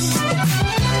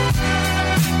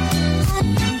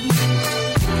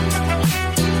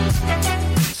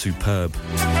superb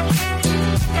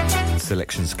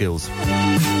selection skills.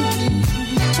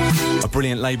 A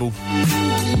brilliant label,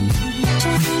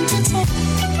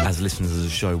 as listeners of the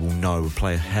show will know, will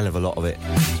play a hell of a lot of it.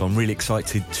 So I'm really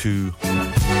excited to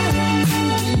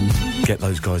get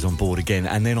those guys on board again.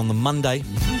 And then on the Monday,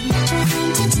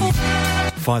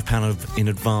 £5 in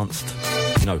advance.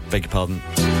 No, beg your pardon.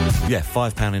 Yeah,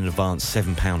 £5 in advance,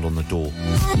 £7 on the door.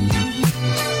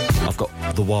 I've got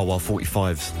the Wawa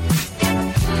 45s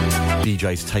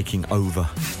DJs taking over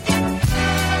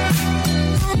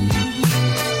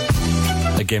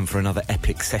again for another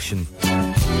epic session.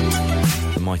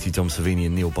 The mighty Dom Savini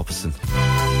and Neil Bopperson.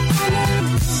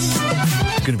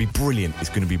 It's going to be brilliant. It's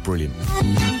going to be brilliant.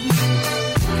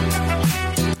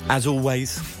 As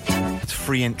always, it's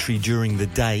free entry during the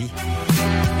day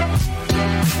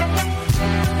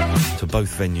to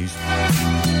both venues.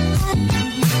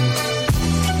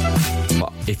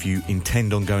 But if you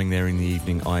intend on going there in the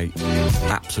evening, I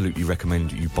absolutely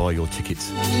recommend you buy your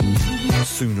tickets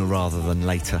sooner rather than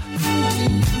later.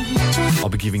 I'll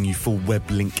be giving you full web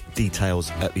link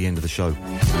details at the end of the show.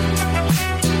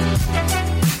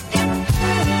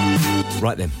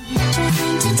 Right then.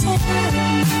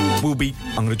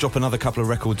 I'm going to drop another couple of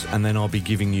records and then I'll be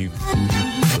giving you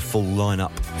the full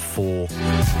lineup for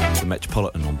the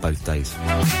Metropolitan on both days.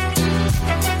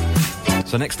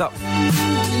 So next up,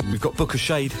 we've got Booker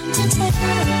Shade.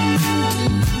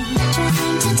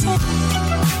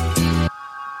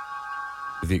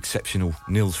 With the exceptional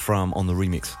Nils Fram on the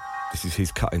remix. This is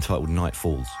his cut entitled Night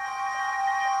Falls.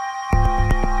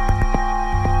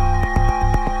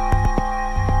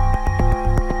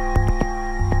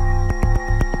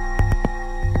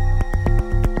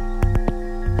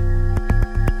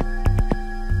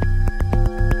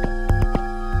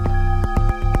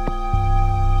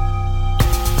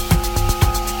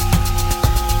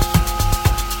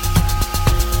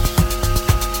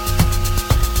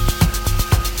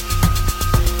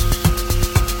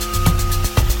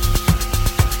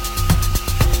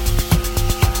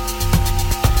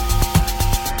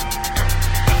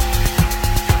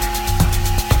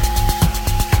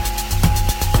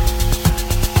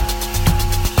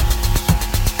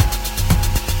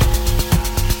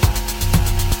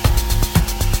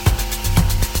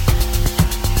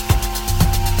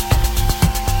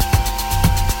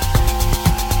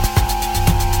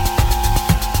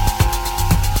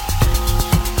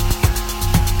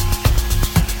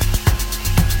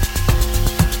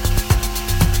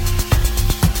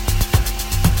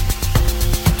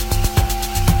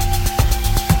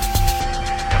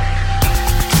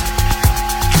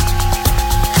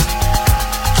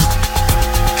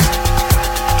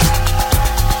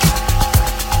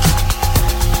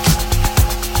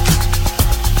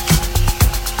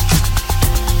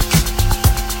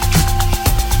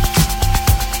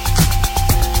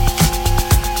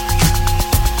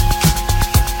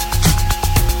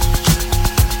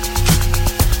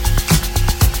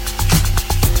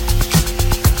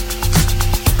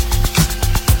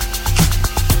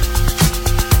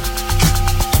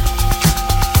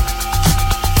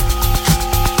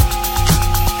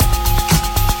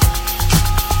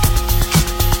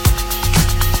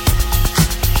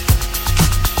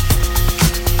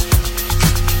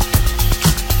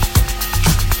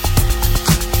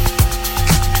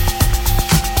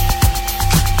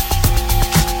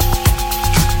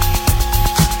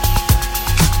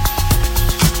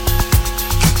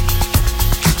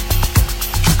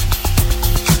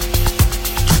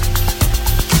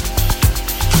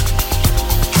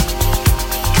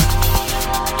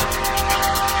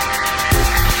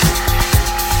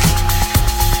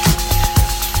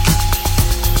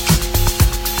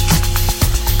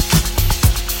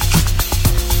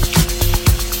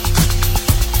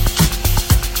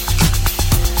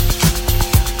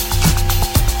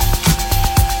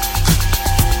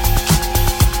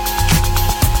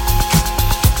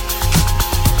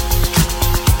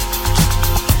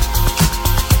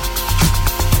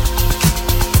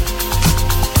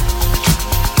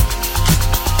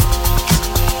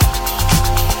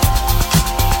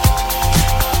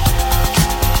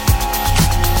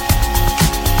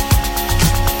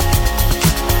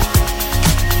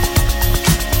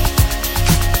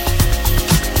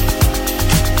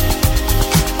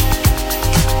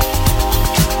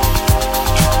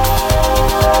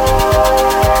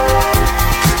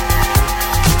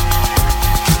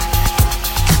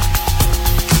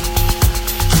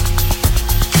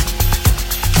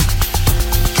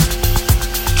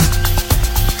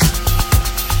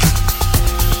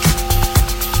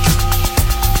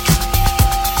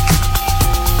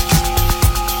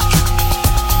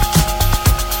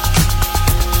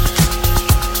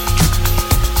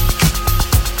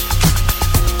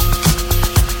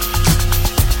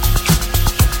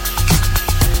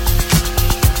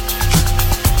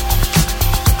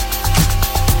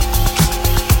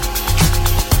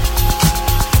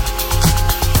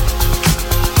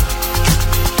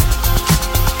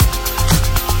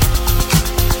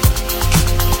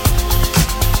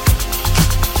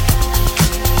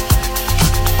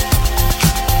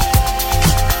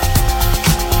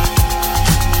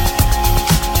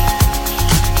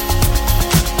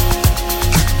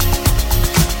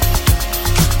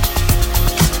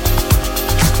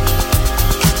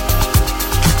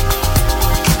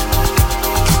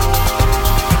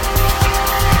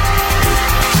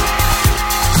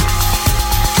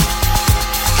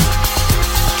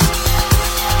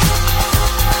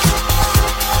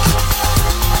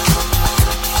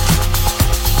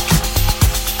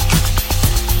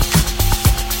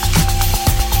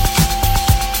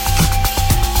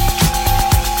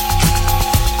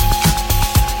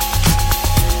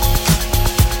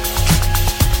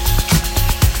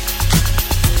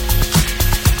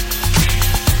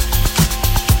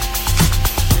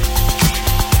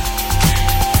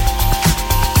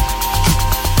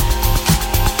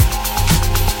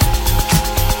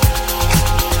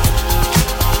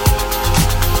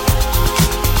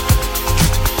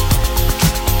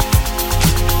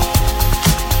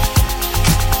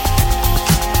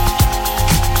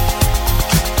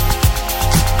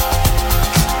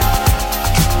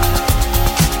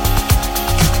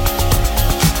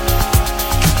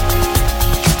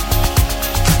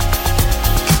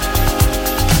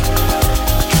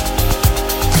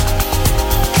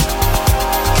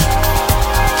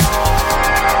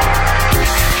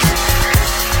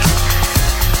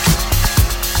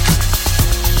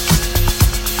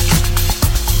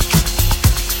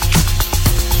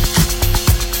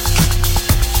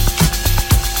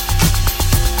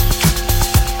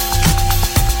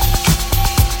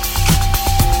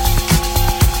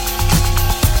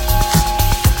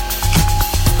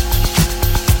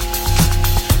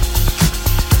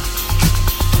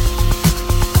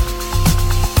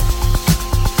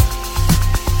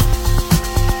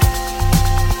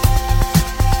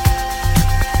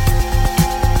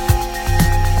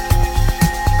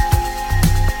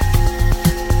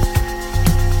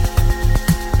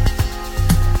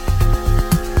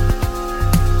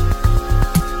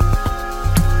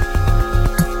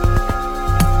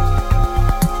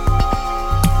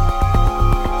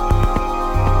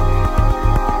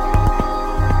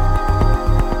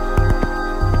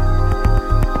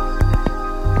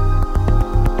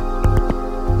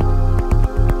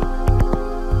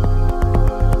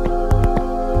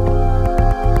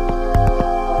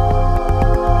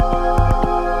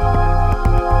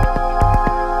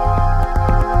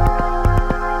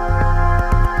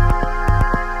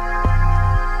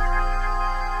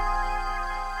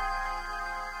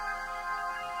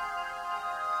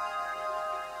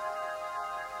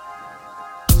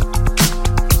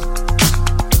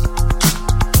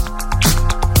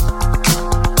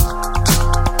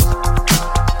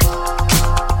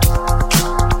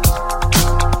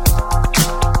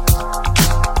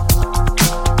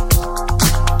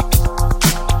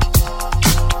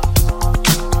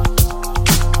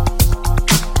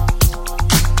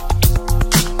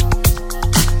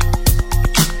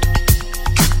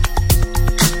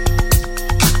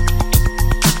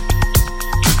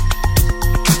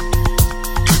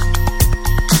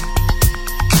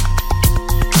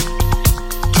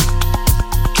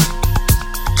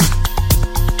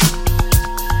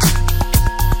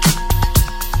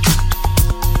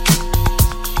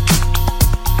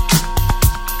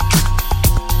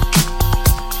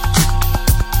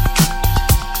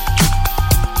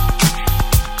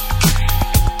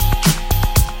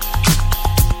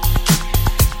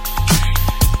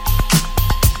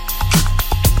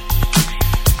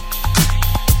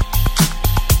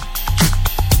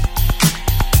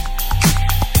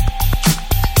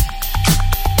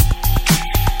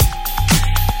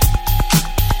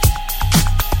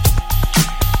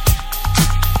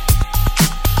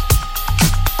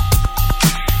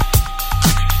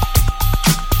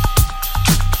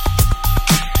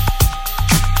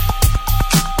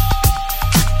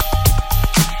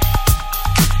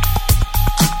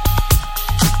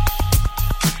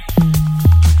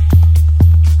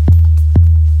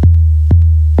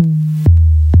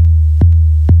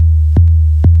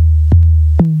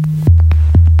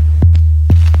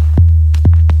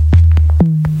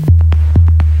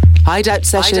 Hideout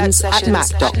Sessions at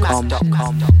mac.com.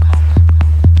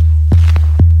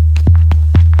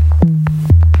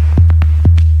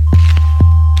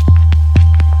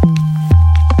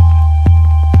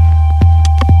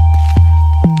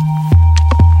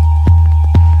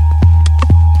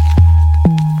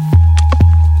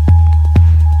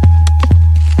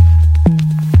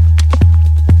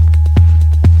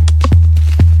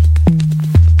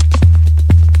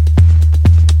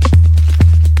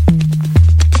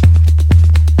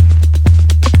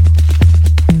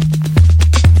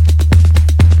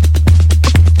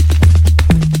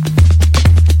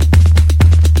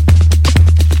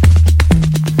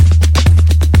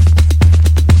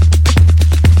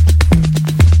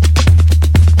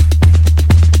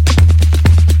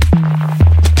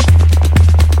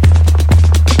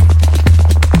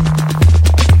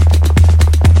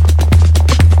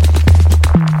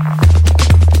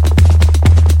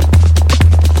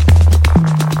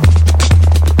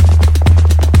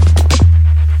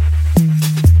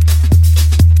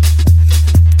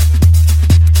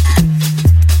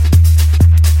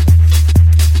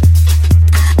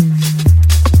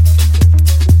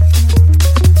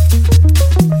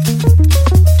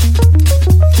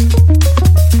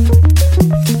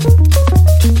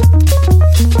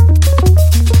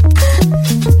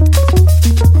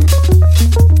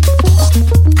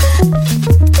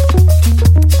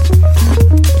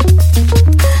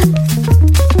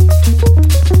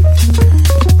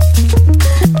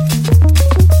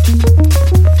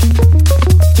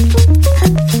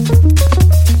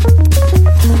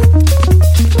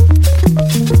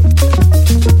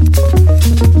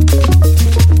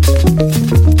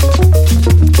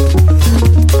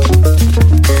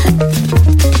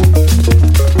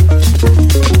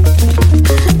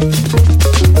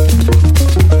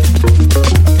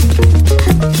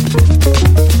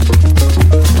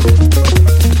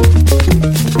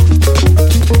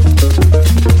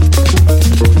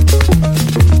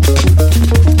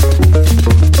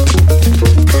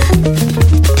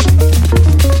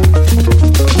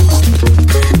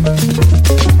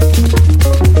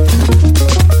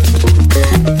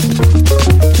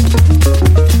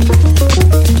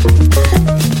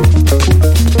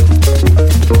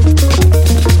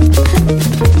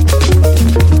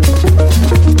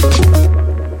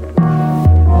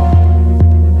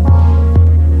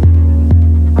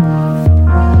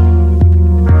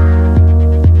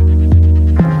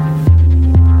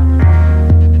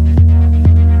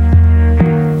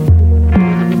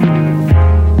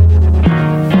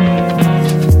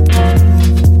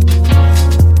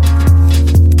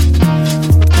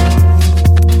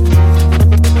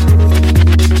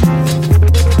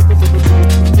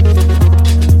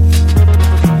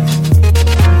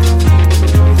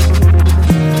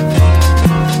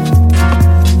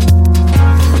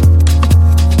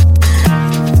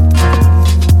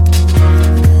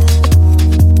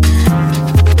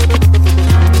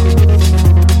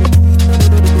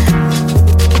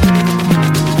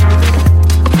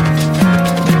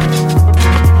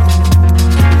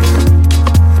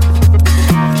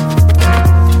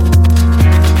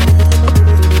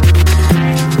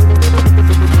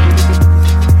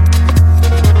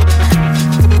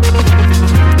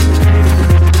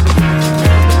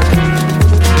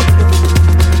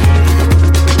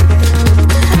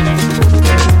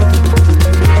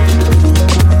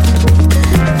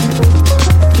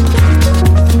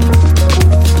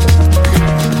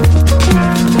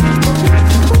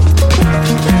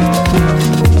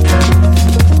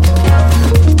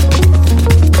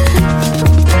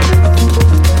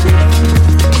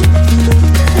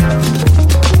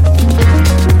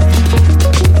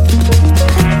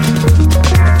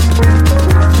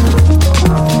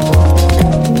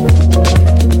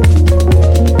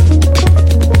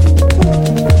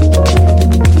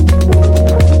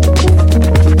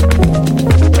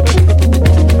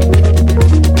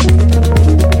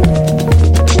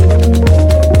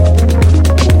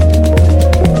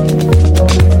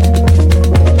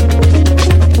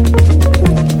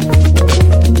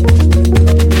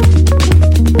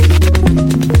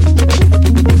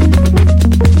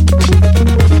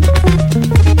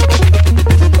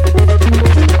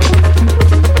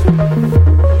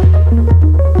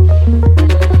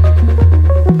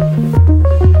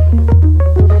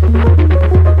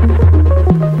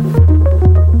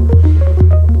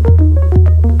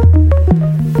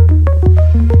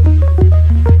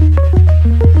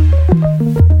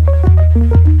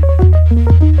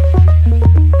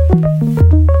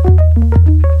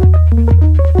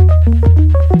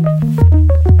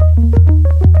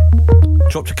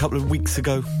 Dropped a couple of weeks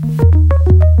ago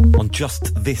on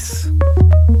Just This.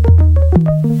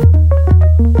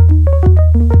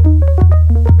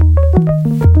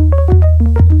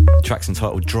 Track's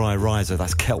entitled Dry Riser,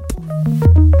 that's Kelp.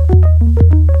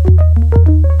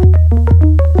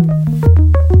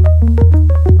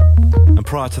 And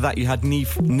prior to that you had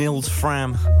Nils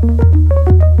Fram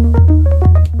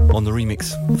on the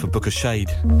remix for Book of Shade.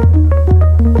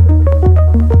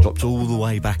 Dropped all the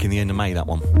way back in the end of May, that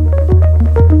one.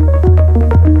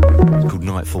 It's called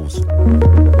Nightfalls.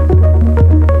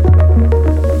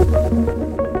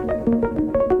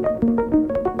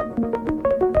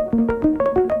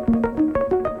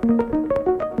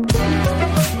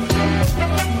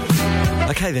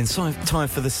 Okay then, so time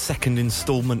for the second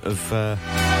instalment of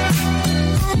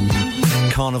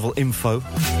Carnival Info.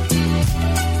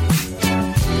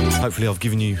 Hopefully I've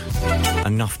given you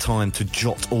enough time to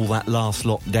jot all that last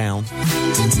lot down.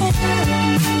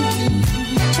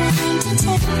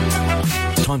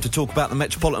 Time to talk about the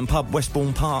Metropolitan Pub,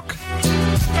 Westbourne Park.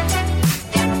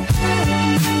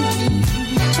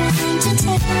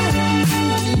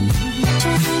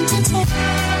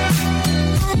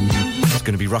 It's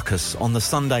going to be ruckus on the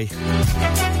Sunday.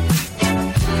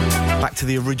 Back to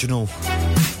the original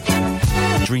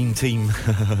Dream Team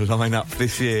lineup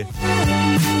this year.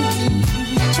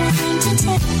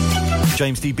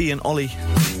 James DB and Ollie,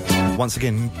 once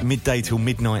again, midday till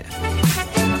midnight.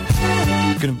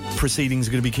 Proceedings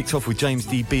are going to be kicked off with James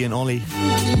DB and Ollie.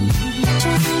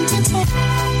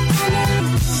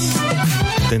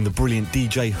 Then the brilliant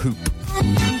DJ Hoop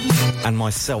and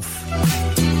myself.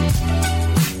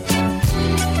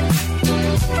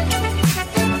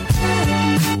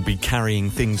 We'll be carrying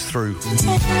things through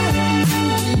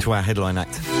to our headline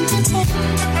act.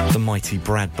 The mighty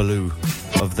Brad Ballou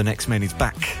of The Next Men is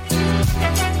back,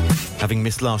 having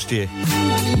missed last year.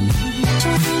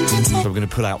 So we're going to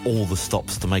pull out all the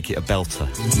stops to make it a belter.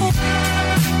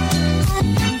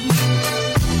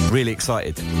 Really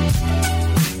excited.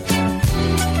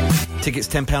 Tickets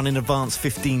 £10 in advance,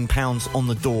 £15 on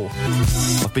the door.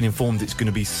 I've been informed it's going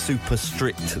to be super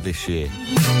strict this year.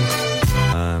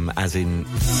 As in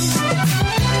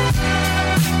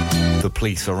the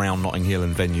police around Notting Hill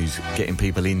and venues, getting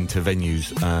people into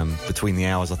venues between the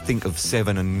hours, I think, of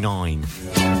 7 and 9.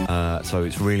 So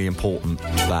it's really important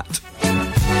that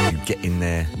you get in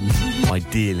there,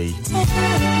 ideally,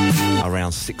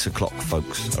 around 6 o'clock,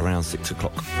 folks. Around 6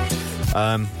 o'clock.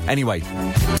 Anyway,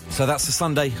 so that's the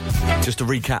Sunday. Just to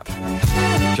recap,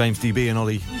 James DB and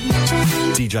Ollie,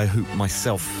 DJ Hoop,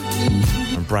 myself,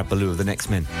 and Brad Ballou of The Next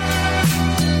Men.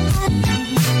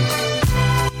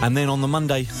 And then on the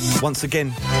Monday, once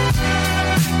again,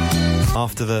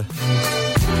 after the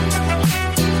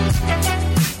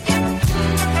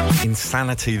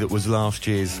insanity that was last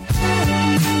year's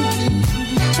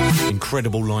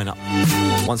incredible lineup,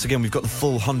 once again we've got the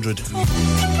full 100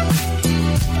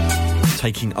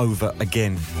 taking over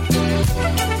again.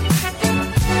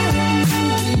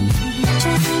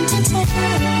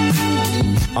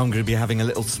 I'm going to be having a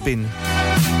little spin,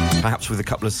 perhaps with a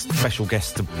couple of special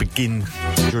guests to begin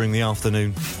during the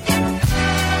afternoon,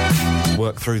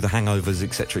 work through the hangovers,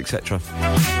 etc, etc.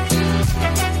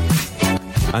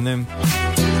 And then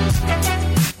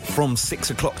from 6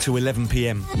 o'clock to 11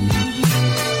 p.m,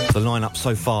 the lineup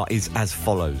so far is as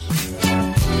follows: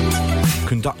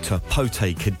 Conductor,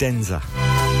 Pote, Cadenza,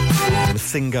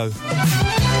 Masingo,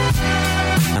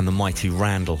 and the mighty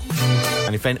Randall.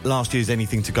 And if last year's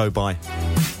anything to go by,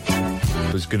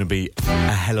 there's going to be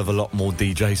a hell of a lot more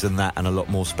DJs than that, and a lot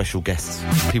more special guests.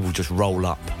 People just roll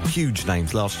up. Huge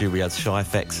names. Last year we had Shy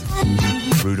FX,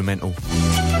 Rudimental,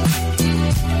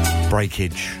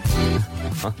 Breakage.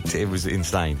 It was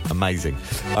insane. Amazing.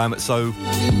 So,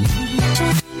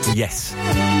 yes,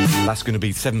 that's going to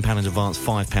be £7 in advance,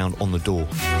 £5 on the door.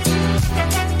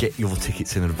 Get your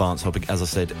tickets in advance. As I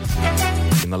said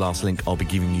in the last link, I'll be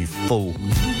giving you full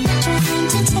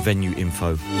venue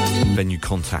info, venue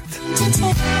contact,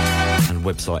 and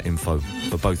website info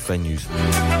for both venues.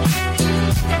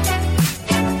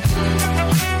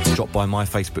 Drop by my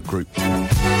Facebook group.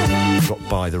 Drop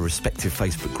by the respective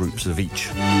Facebook groups of each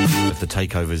of the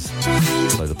takeovers.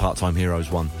 So the Part-Time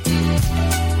Heroes one,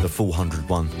 the Full 100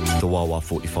 one, the Wawa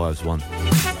 45s one,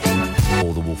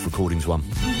 or the Wolf Recordings one.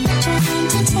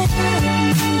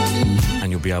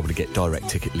 And you'll be able to get direct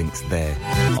ticket links there.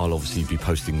 I'll obviously be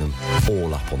posting them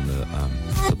all up on the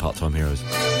Part-Time Heroes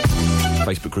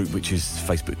Facebook group, which is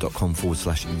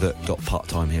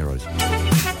facebook.com/the.parttimeheroes.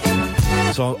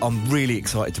 So I'm really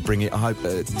excited to bring it. I hope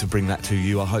to bring that to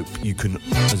you. I hope you can,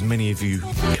 as many of you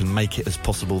can make it as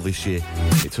possible this year.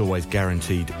 It's always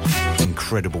guaranteed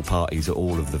incredible parties at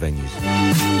all of the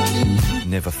venues.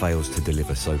 Never fails to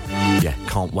deliver. So yeah,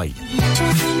 can't wait.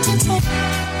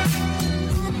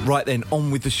 Right then,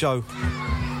 on with the show.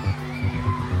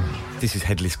 This is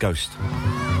Headless Ghost.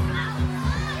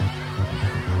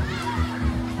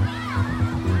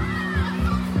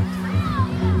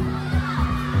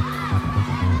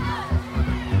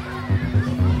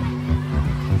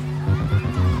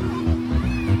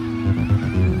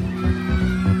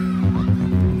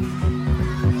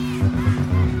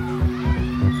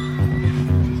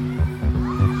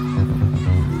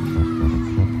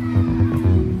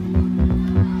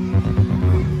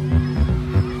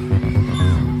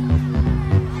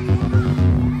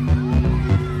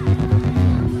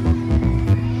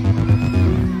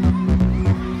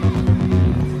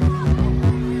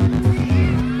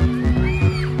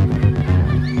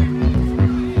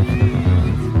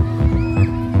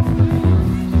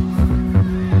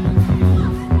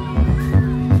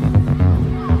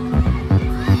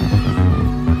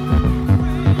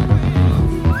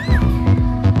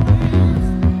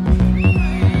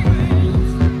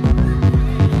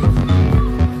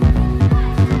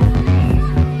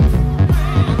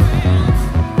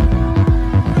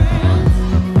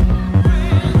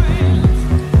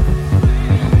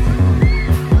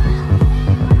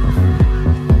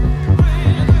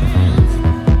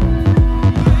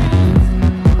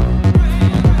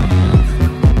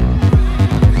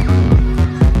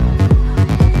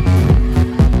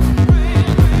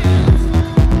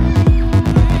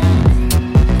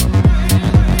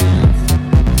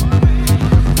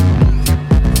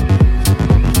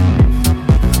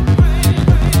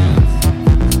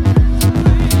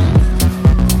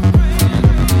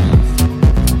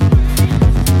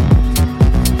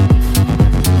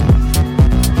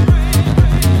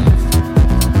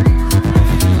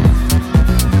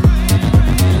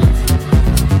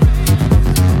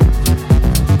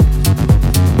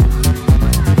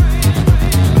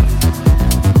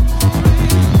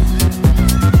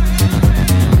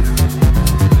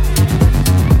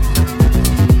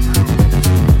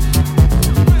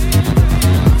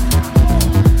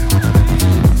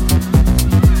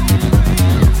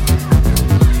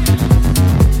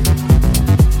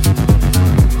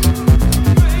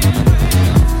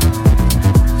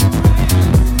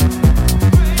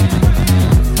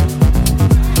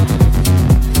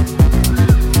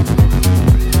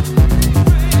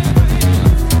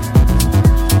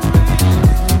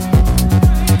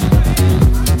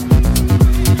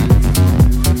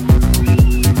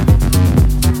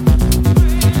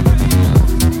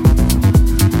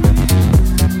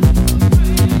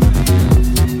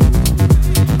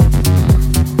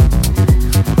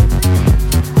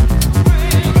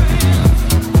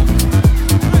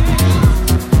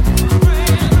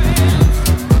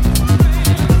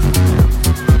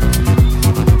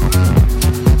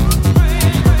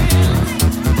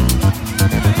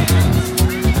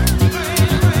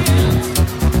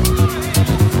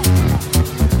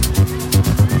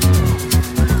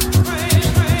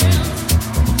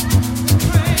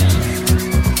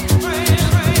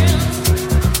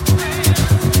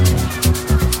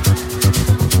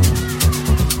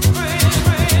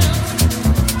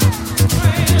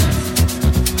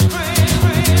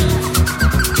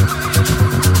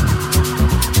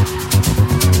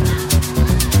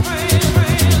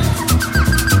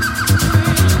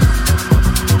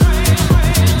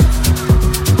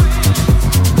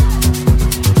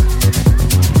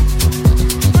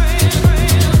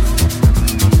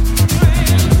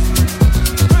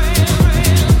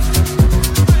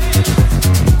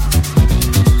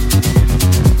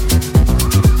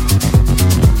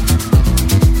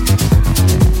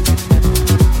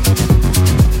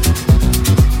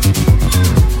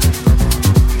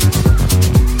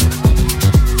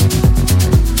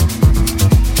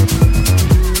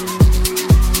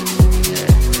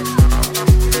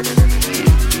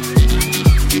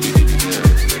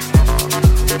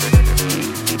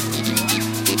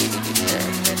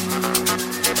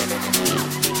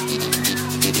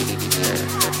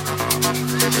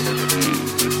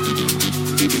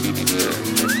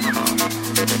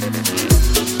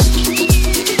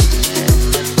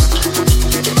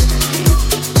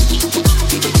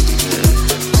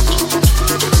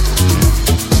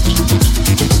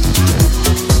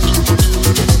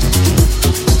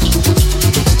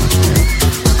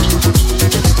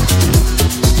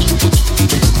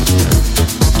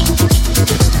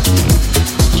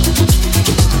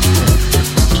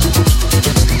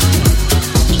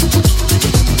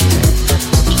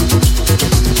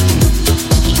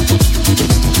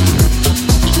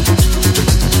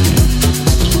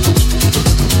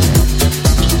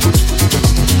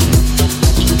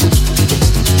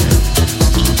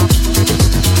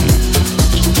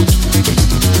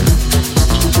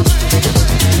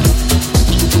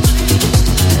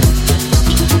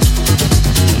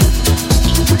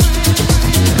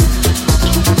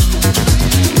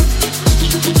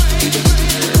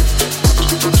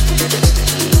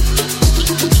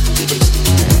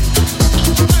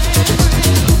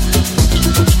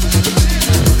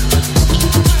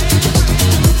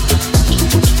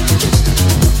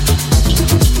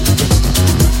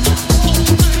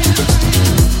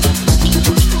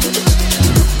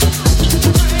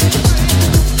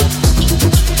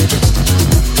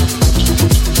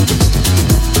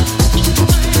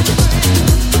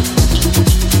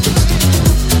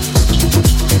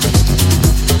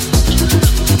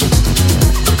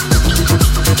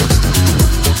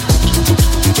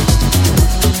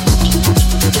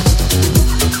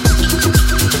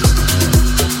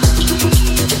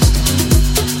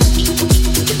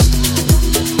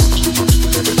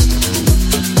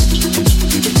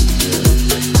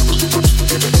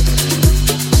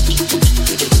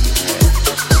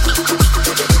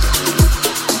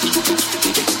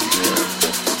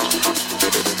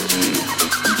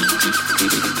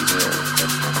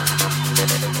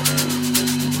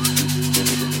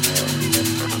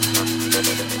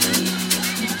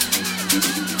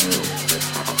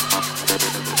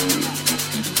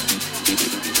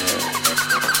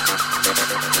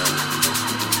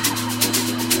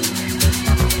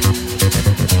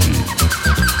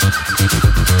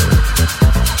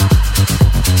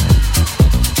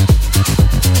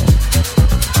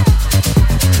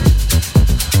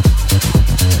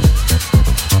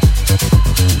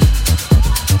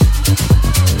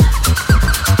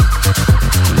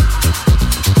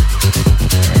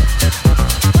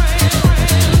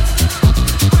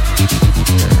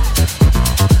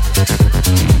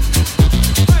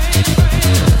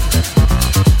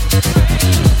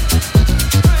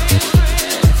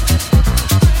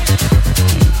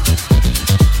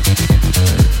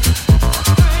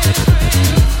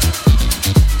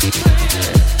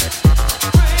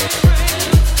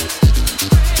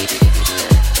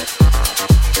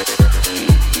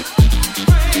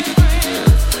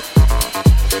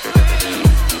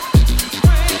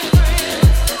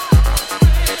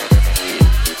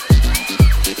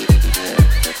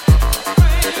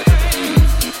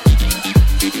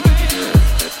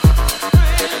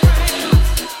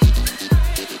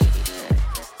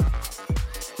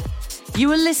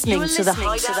 You are listening to the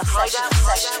Hideout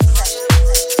Session.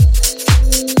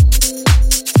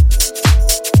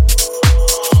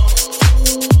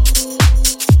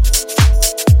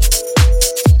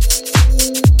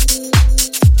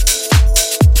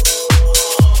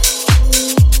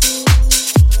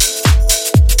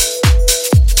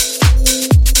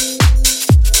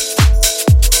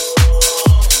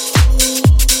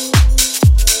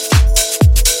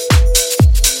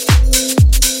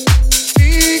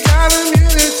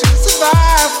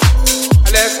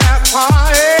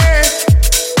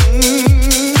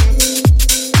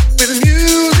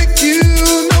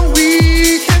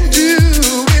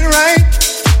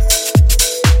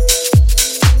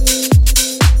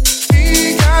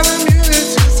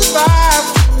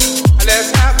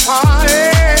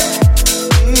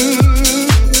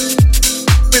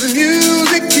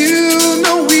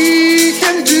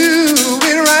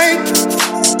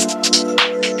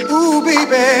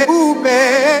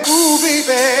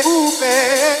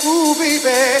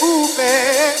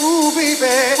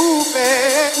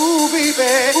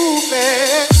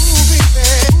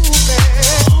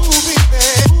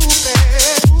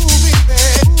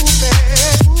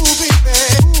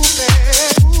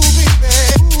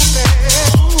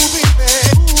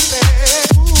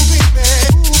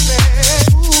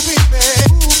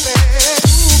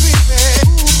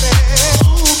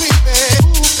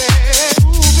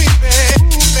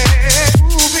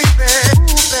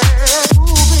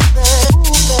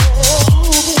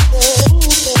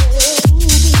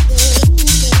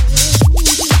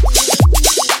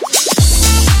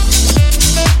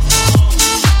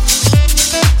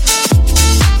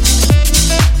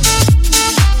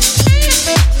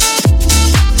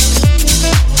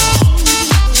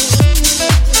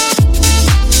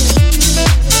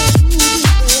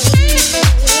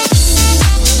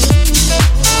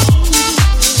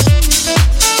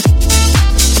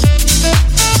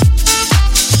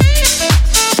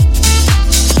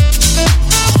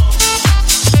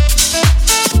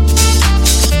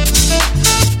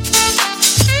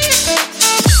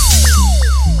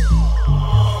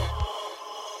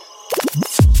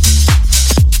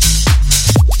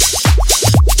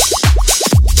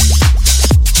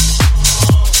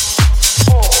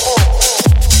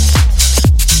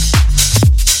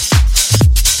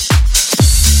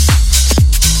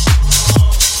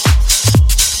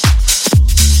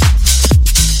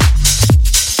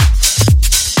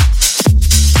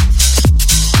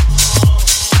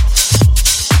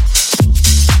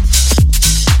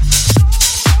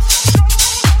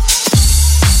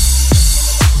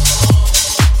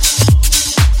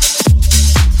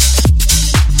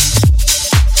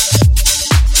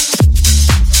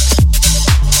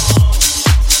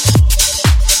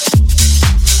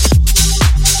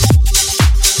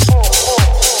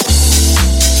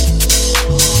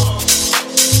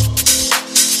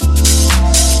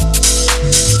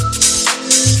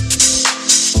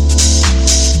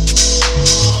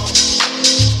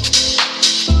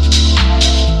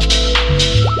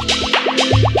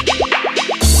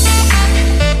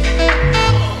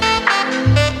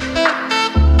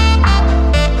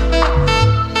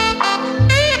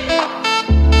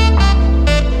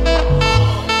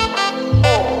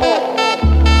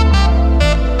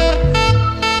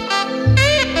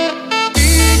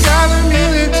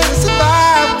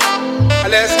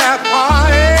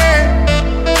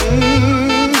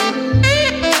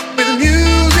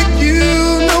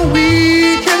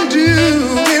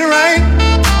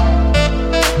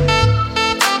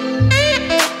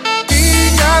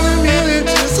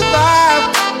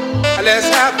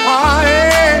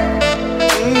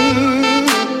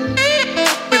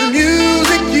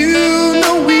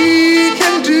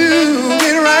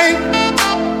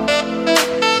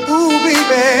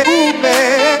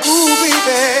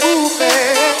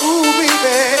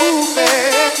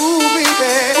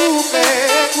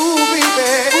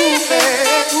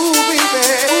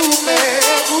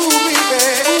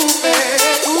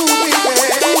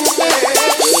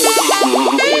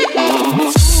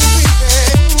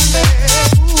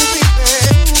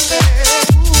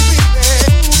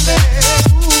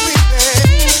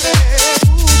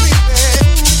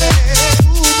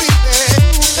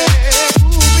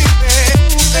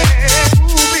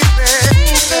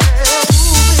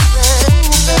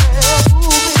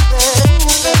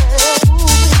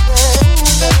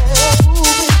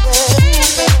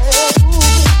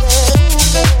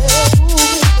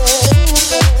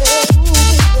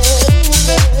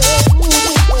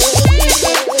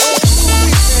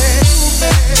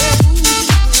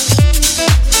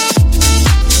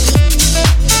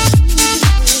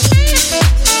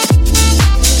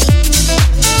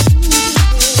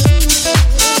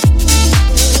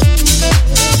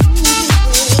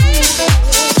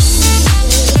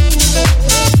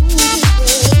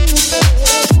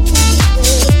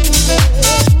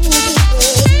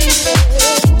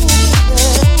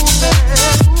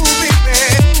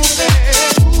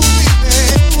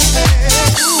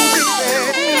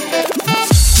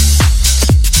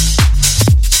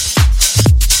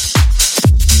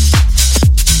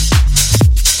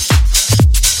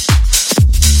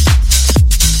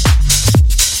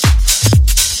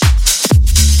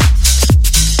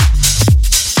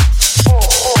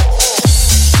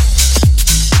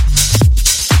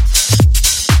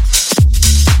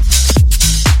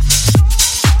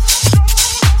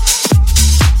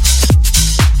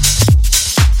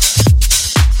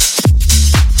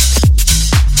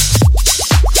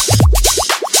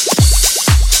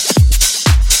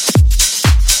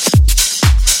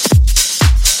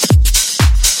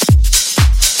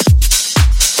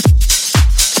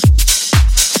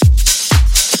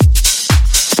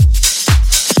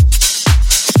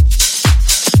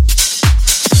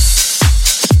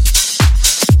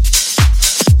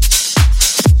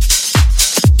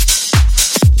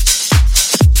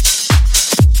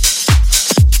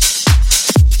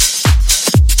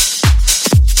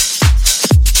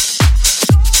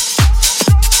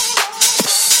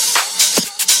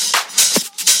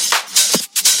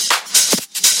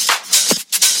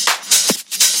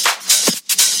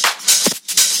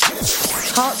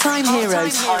 Part-Time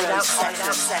Heroes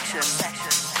Hideout Session.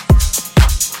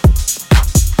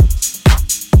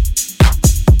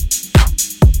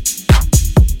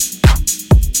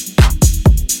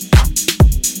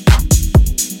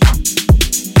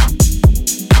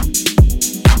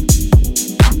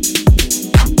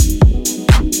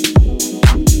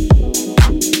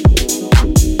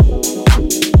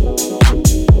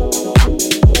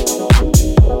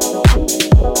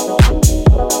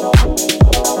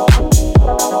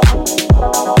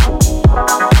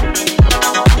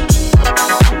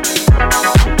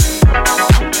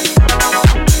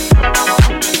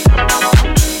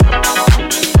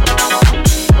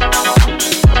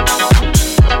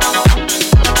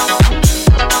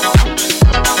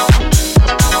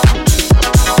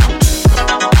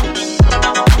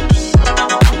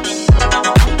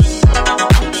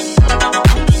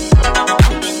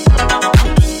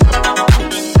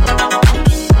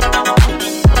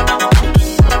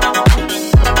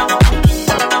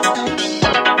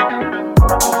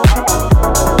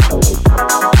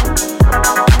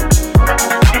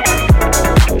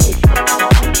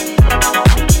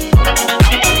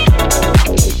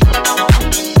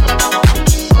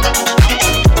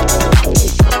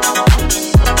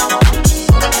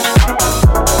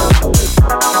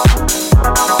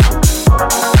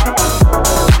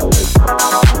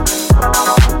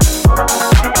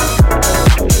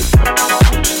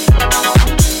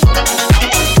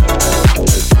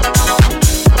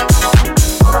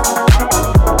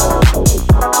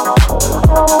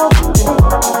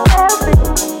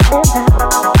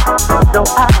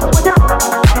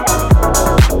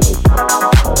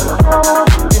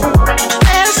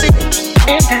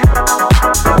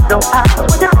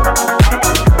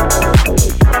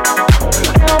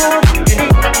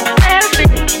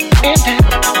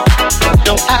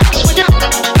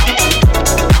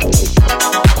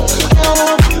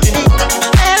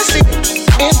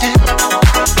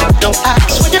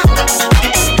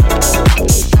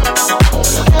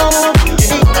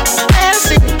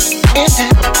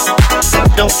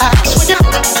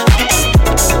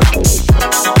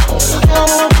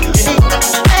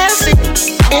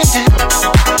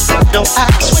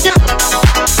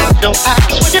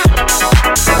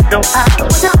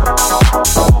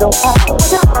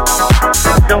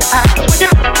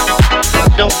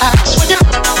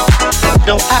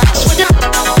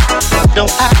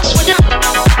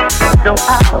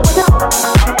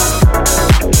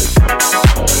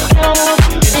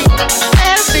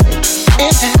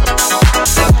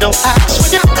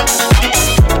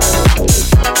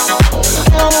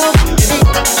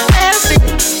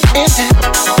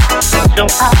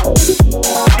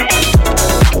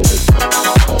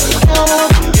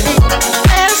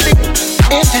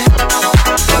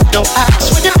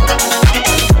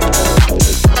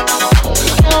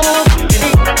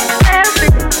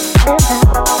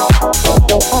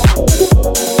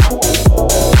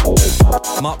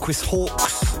 Marquis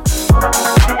Hawks.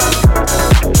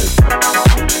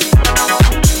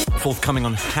 Forthcoming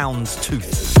on Hound's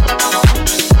Tooth.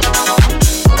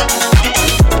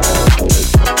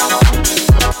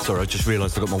 Sorry, I just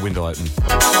realised I got my window open.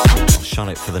 I'll shut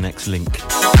it for the next link.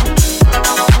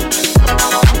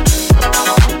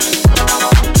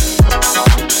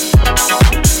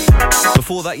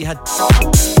 Before that you had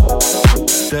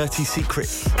Dirty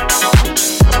Secrets.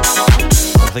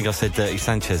 I think I said Dirty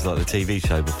Sanchez like the TV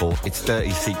show before. It's Dirty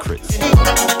Secrets.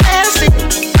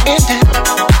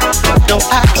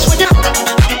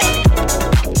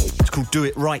 It's called Do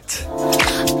It Right.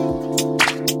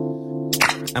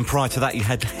 And prior to that you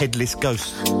had Headless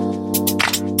Ghost,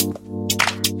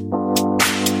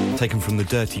 taken from the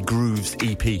Dirty Grooves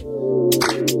EP.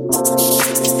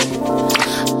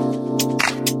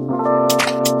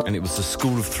 And it was the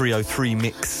School of 303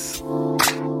 mix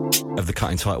of the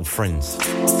cut entitled Friends.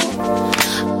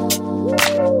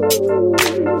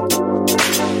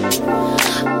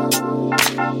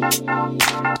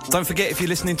 Don't forget, if you're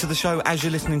listening to the show, as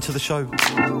you're listening to the show,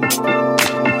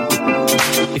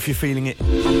 if you're feeling it,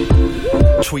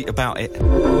 tweet about it,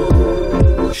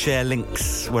 share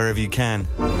links wherever you can.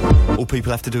 All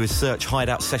people have to do is search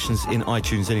Hideout Sessions in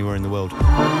iTunes anywhere in the world,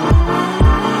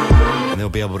 and they'll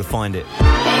be able to find it.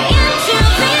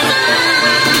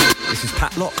 This is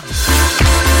Pat Lock.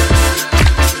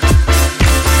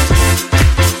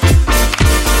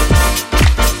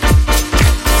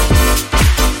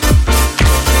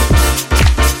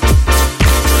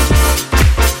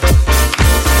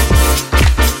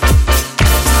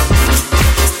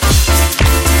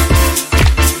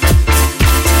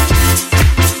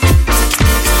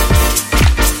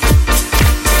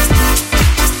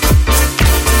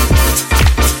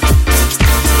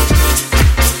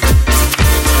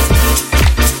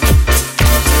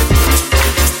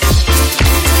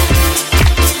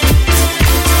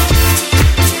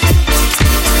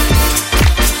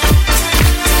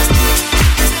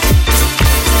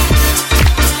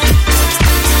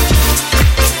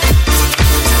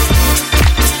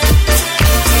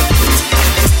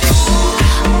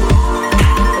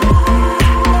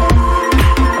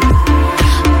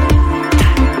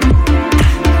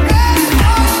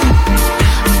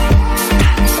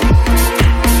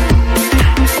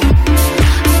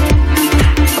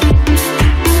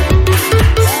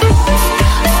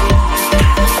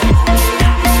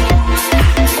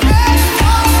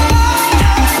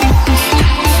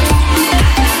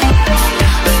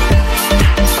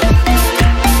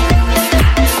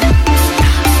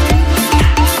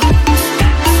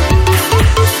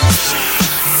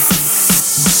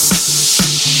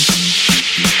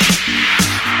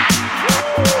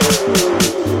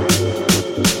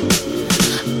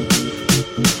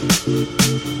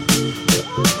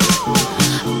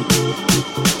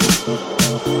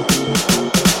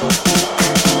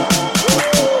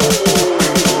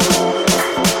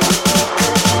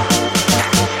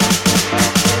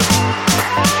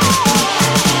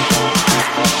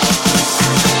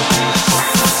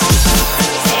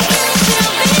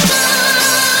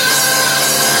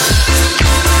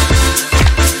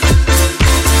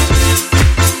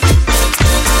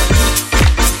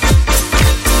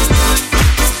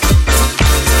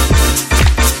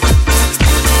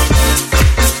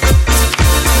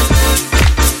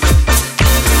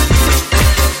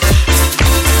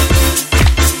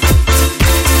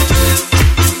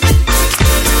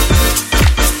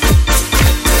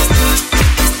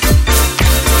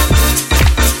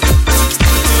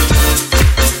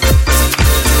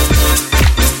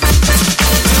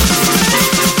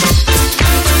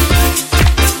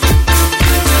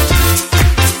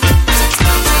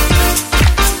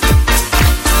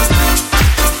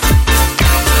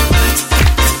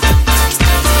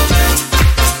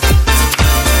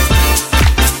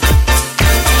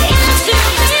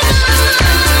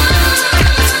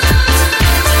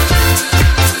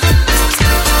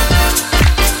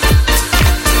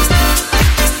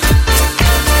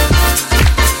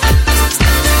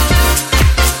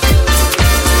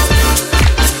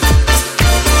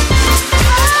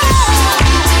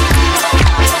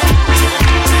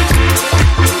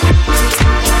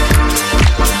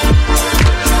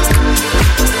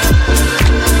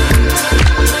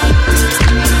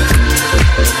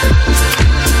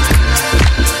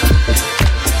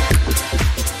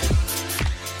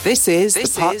 This is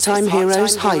the Part-Time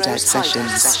Heroes Hideout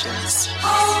Sessions.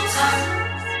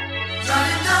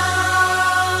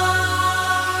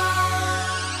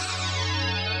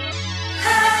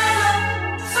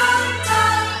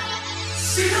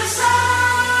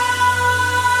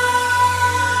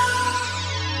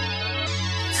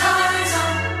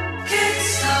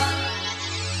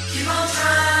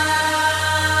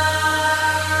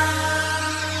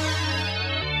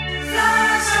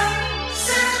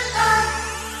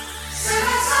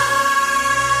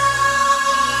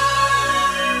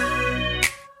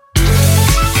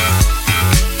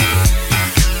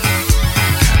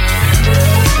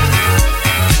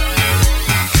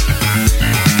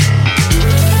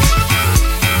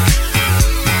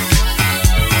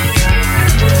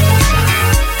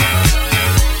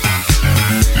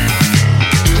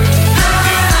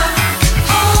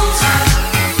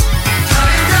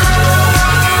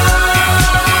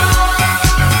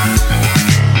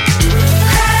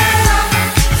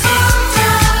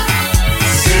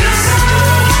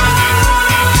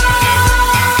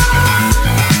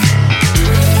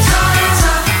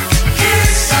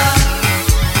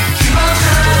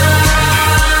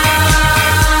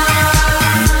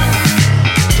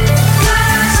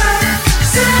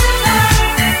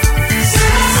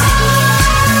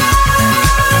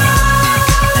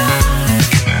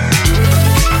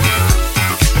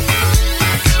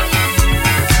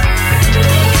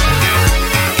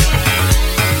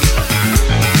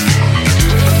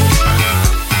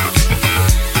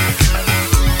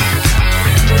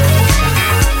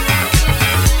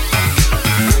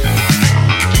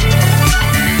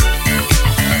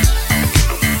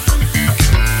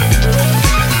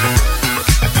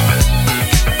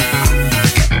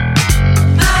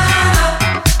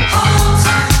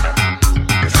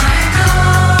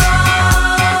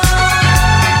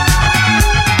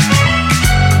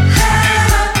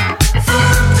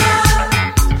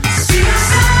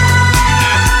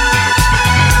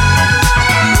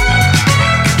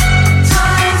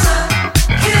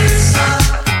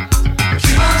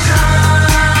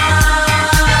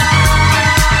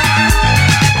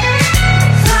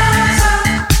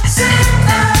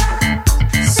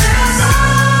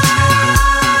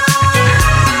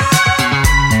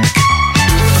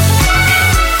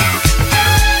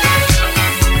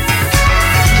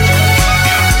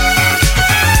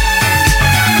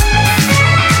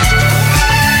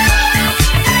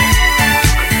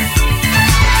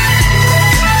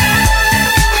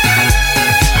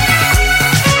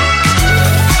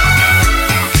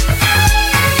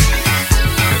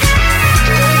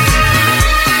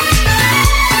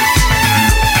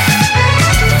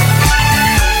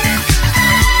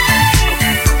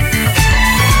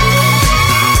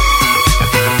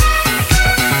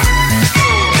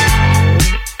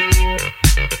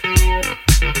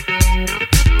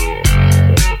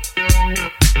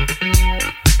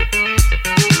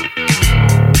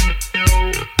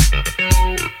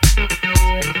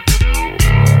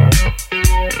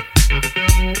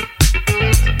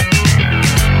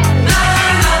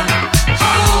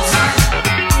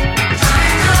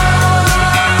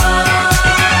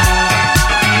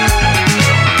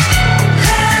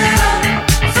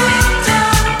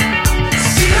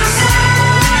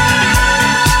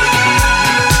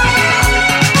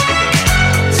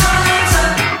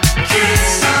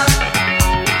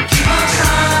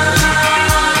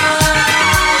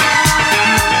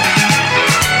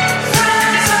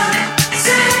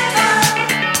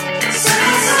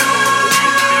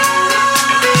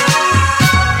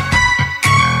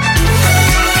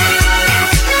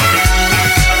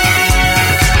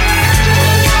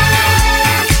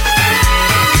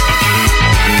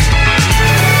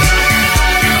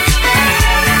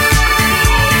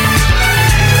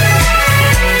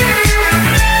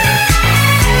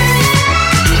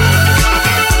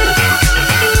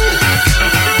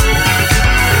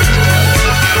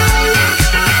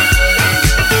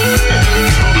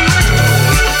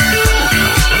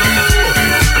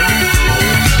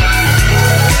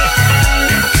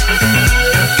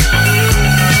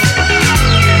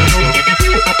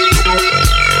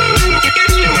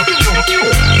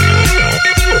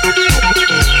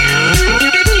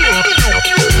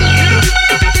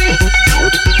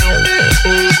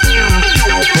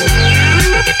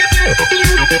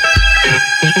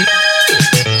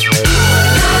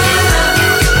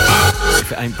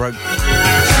 broke.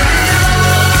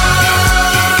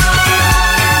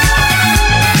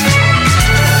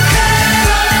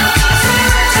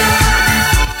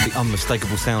 The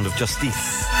unmistakable sound of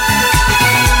Justice.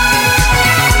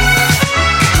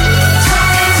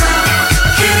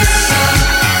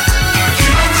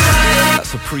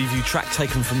 That's a preview track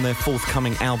taken from their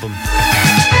forthcoming album.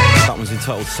 That one's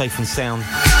entitled Safe and Sound.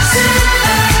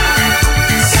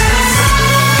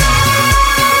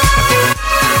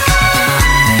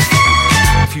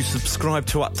 If you subscribe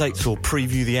to updates or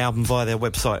preview the album via their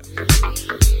website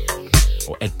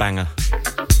or Ed Banger,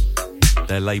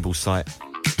 their label site,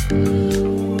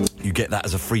 you get that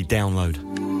as a free download.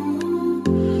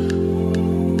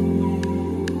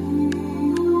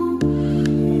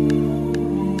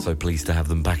 So pleased to have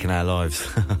them back in our lives.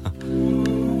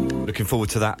 Looking forward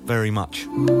to that very much.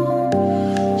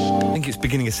 I think it's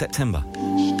beginning of September.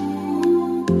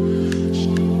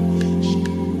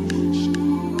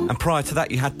 And prior to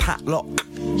that you had Pat Lock.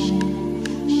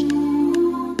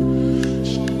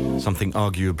 Something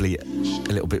arguably a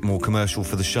little bit more commercial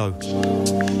for the show.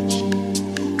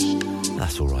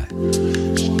 That's all right.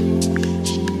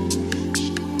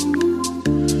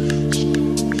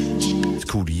 It's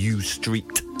called U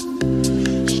Street.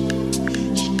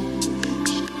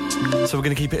 So we're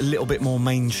going to keep it a little bit more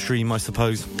mainstream, I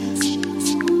suppose.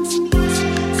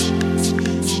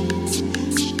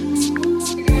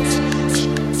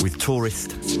 With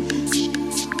Tourist.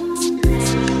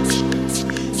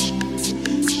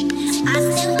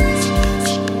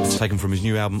 Taken from his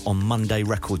new album on Monday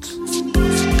Records,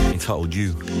 entitled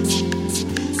You.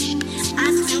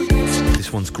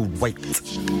 This one's called Wait.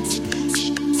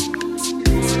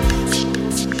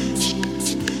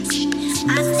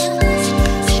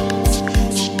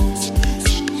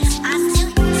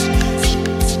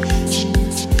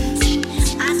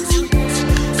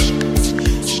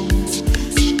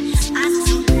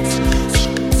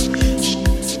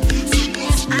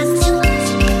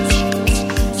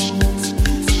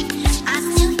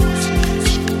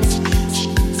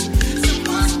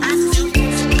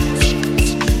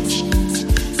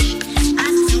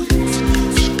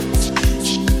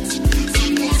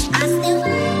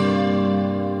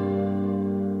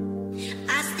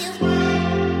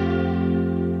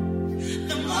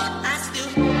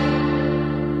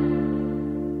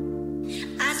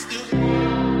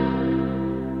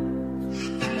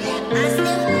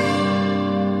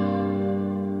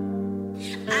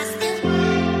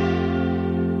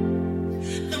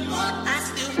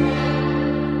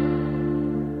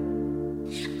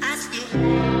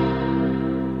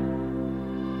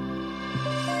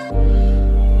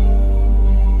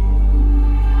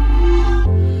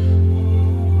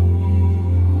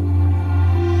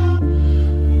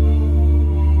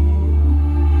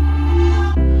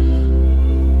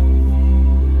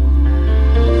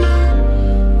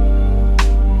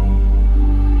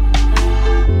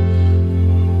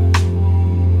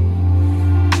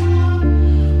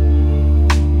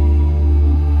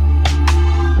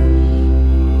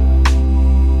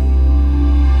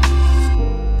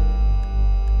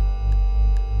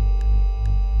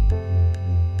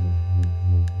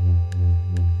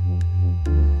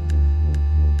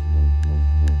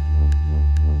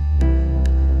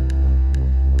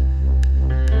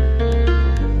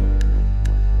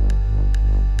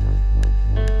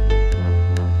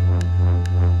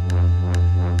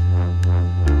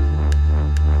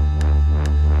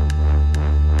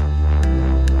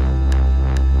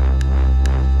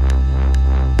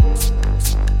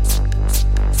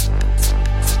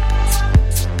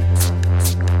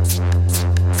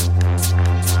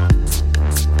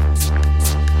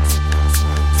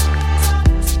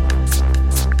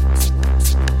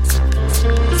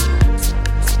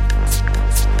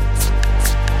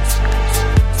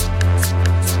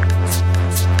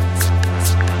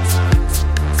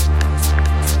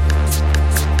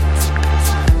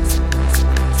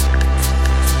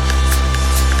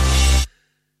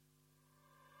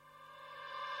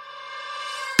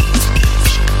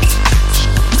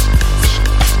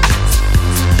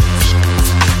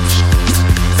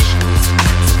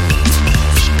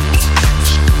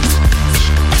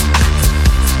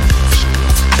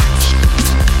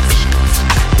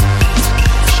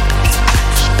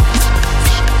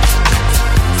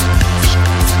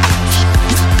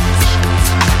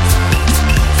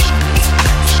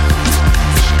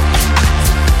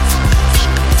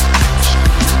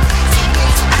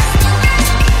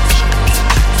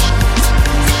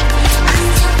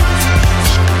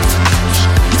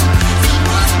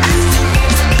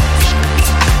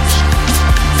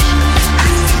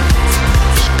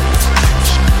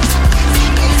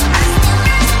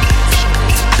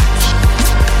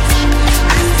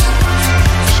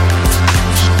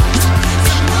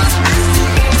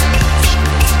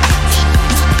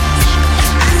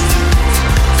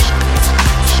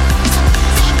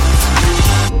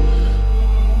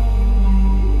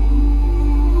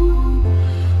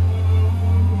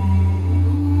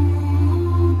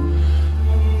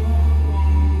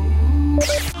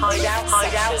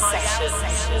 Hideout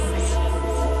Sessions.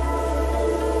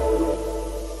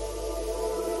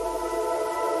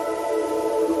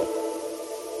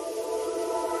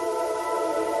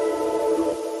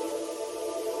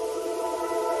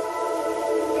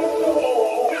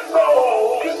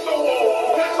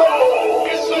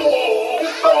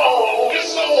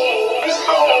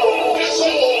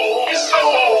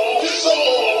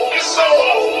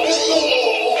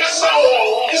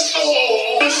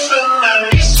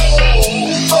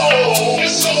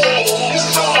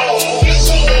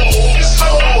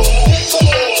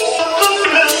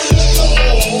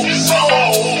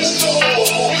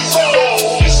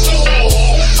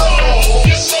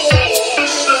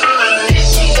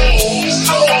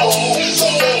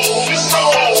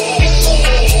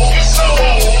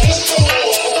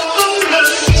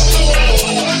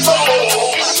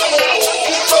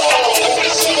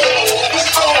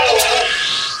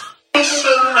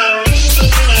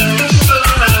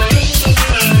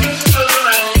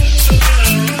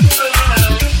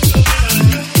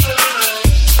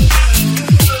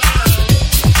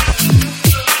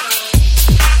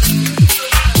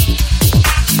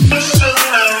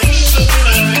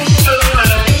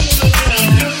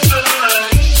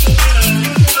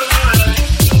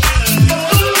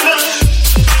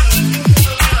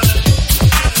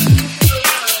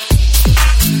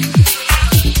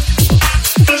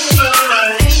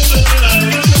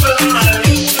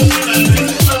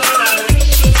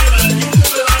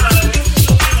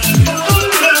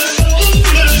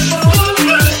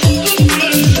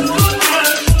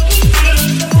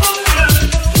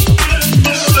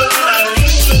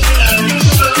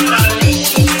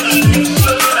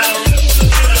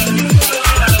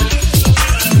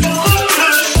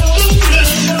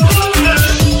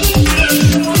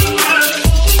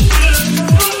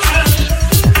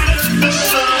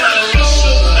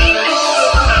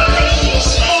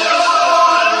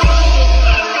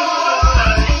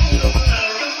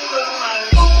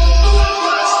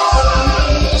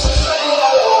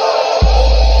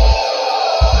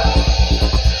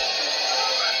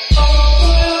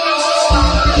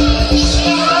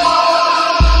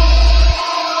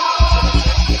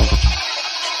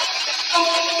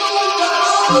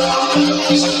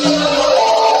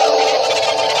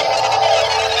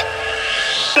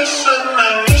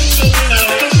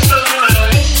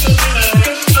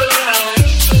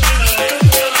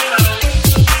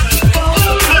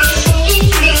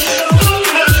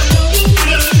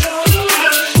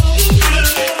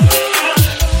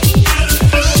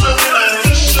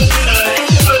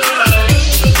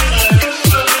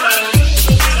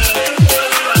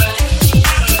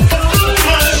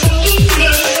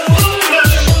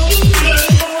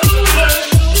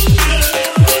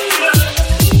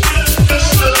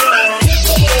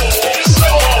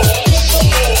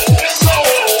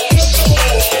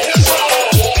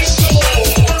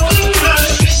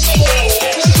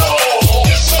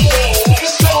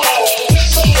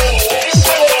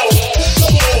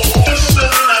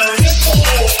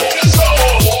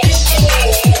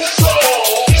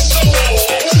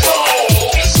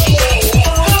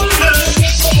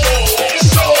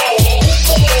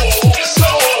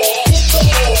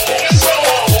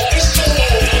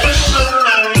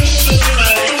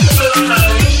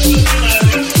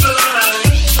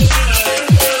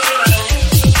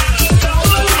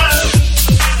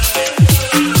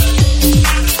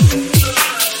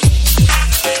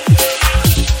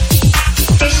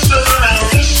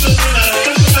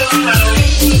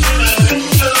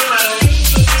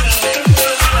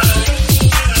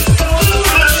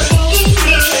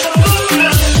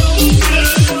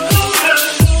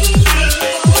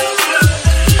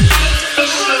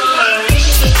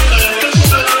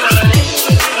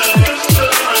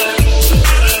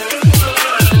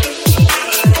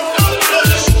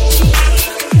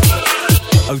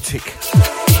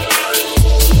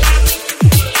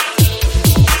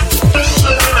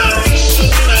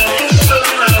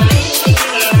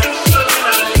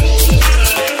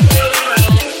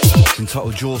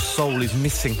 Your Soul is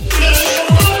Missing,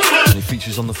 and it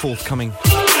features on the forthcoming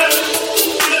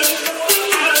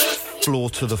Floor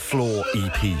to the Floor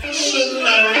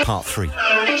EP Part 3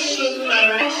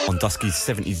 on Dusky's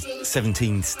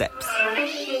 17 Steps.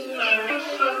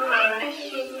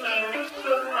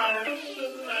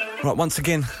 Right, once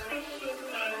again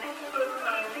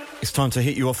it's time to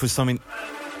hit you off with something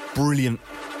brilliant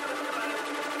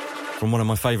from one of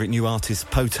my favourite new artists,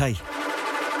 Pote.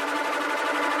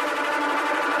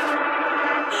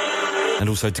 And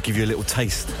also to give you a little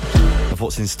taste of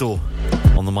what's in store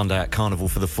on the Monday at Carnival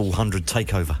for the full 100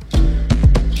 takeover.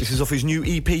 This is off his new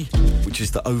EP, which is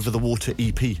the Over the Water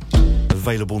EP,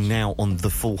 available now on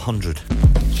The Full 100.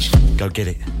 Go get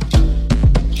it.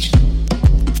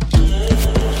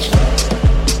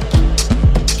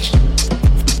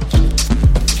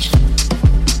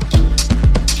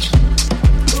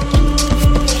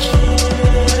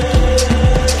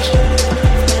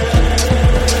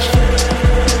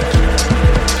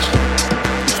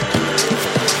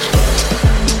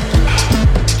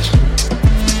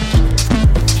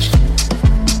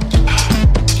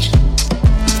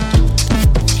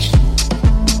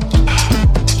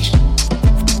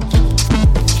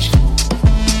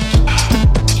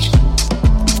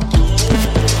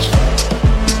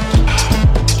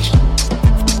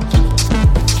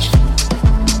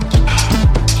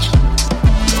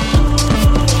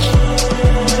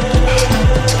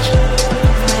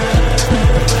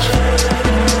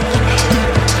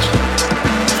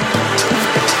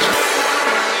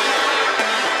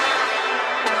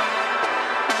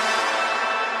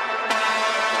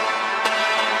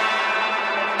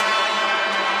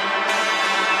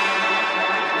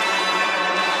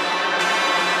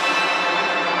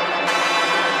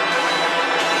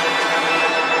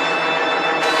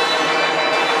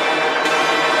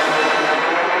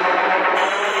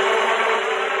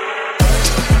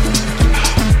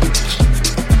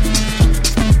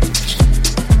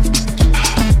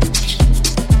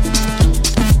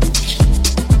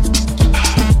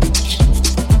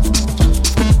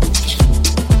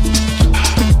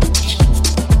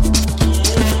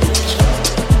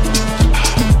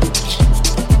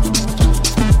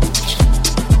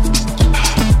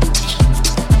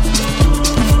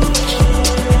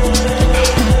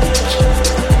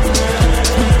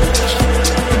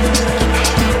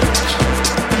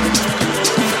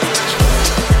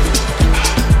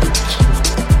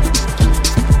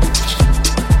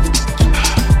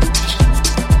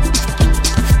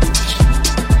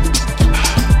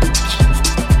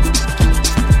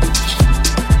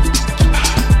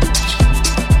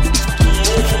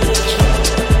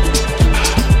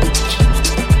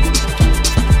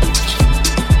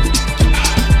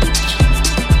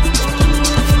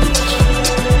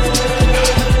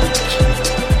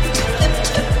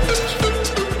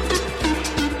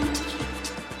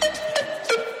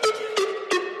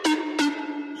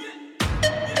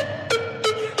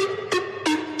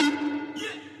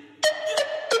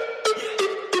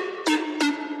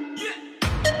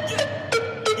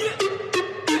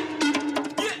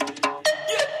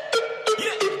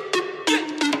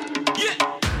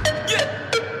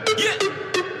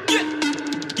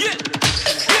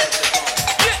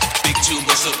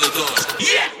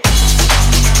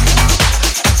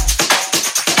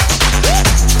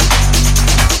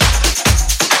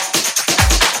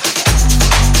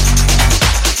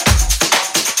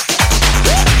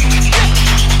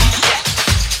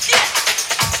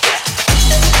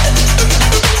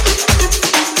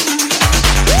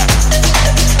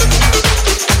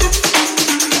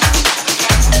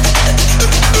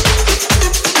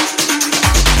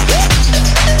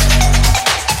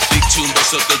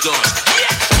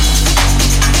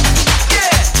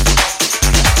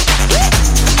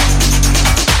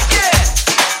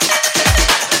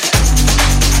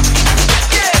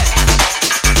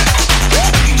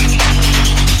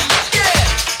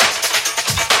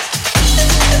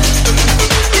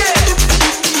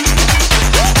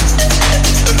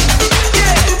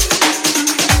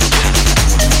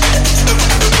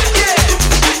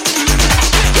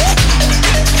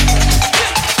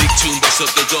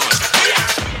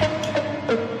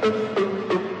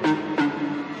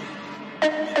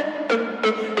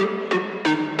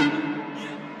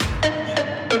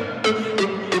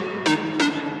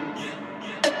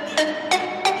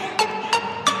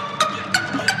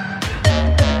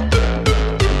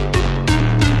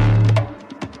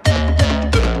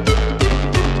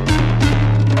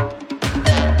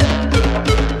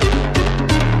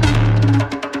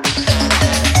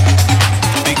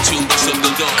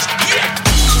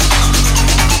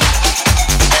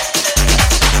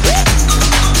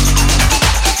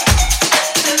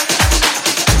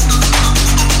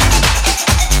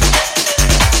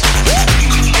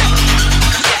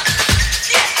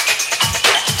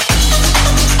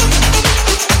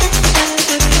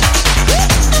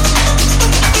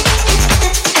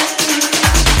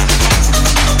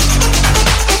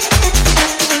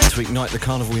 The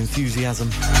carnival enthusiasm.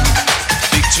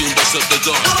 Big tune, bust up the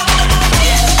door.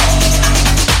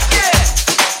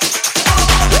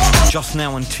 Just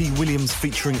Now and T. Williams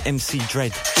featuring MC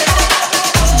Dread.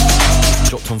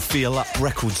 Dropped on Feel Up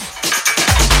Records.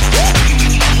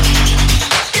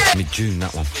 Mid-June,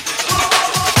 that one.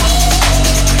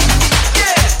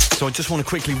 So I just want to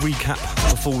quickly recap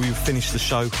before we finish the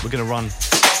show. We're going to run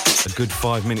a good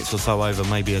 5 minutes or so over,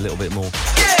 maybe a little bit more.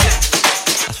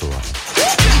 That's all right.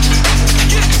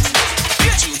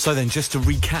 So then, just to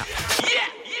recap,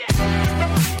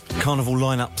 Carnival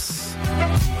lineups.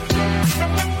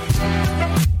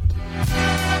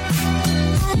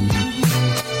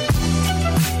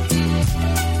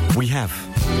 We have,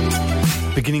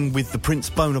 beginning with the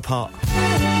Prince Bonaparte,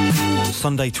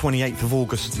 Sunday 28th of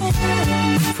August,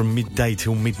 from midday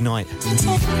till midnight.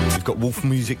 We've got Wolf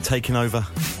Music taking over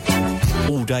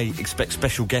all day. Expect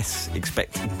special guests,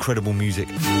 expect incredible music.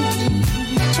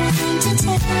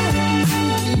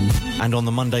 And on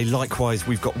the Monday, likewise,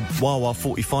 we've got Wawa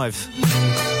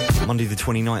 45s, Monday the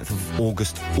 29th of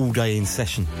August, all day in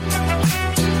session.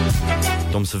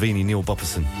 Dom Savini, Neil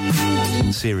Bopperson,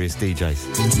 serious DJs.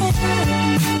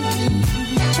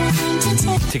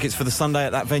 Tickets for the Sunday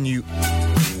at that venue,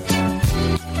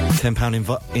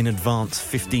 £10 in advance,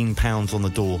 £15 on the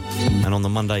door. And on the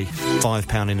Monday,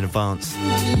 £5 in advance,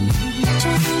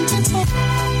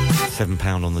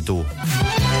 £7 on the door.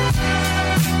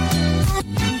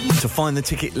 To find the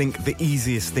ticket link, the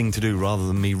easiest thing to do, rather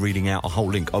than me reading out a whole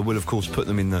link, I will of course put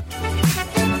them in the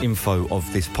info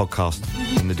of this podcast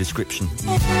in the description.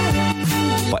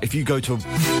 But if you go to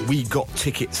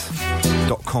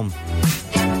wegottickets.com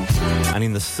and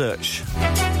in the search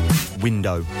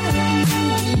window,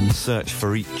 search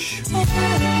for each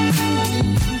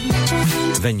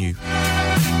venue.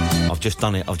 I've just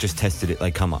done it, I've just tested it,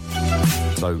 they come up.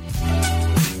 So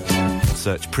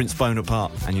search Prince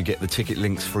Bonaparte and you get the ticket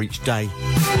links for each day.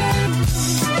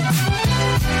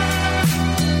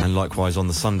 And likewise on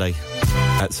the Sunday,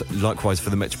 likewise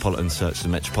for the Metropolitan, search the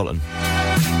Metropolitan.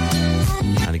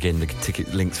 And again, the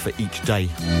ticket links for each day.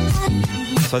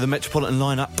 So the Metropolitan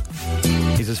lineup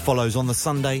is as follows. On the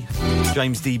Sunday,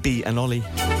 James DB and Ollie,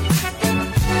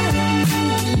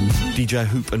 DJ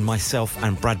Hoop and myself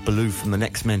and Brad Ballou from the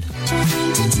Next Men.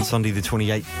 Sunday the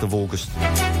 28th of August,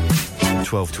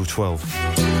 12 till 12.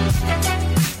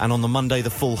 And on the Monday, the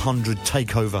full 100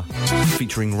 takeover,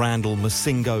 featuring Randall,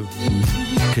 Masingo,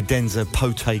 Cadenza,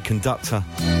 Pote, Conductor,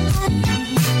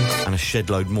 and a shed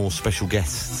load more special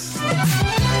guests.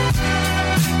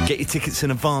 Get your tickets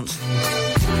in advance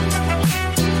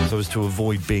so as to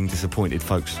avoid being disappointed,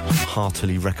 folks.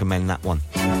 Heartily recommend that one.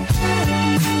 And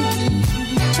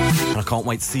I can't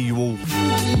wait to see you all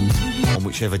on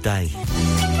whichever day.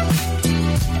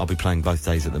 I'll be playing both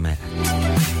days at the Met.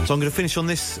 So I'm going to finish on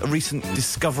this, a recent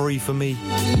discovery for me,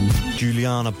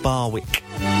 Juliana Barwick.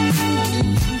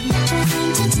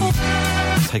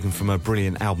 Taken from her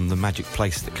brilliant album, The Magic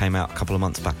Place, that came out a couple of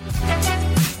months back.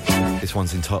 This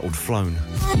one's entitled Flown.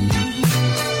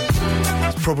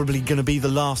 It's probably going to be the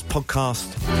last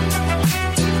podcast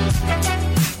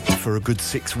for a good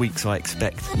 6 weeks, I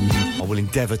expect. I will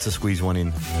endeavour to squeeze one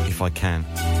in if I can.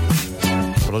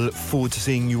 But I look forward to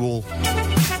seeing you all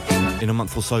in a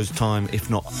month or so's time, if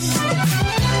not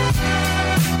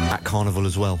at Carnival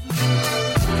as well.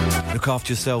 Look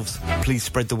after yourselves, please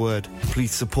spread the word,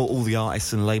 please support all the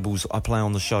artists and labels I play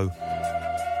on the show.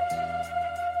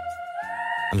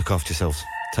 And look after yourselves.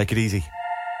 Take it easy.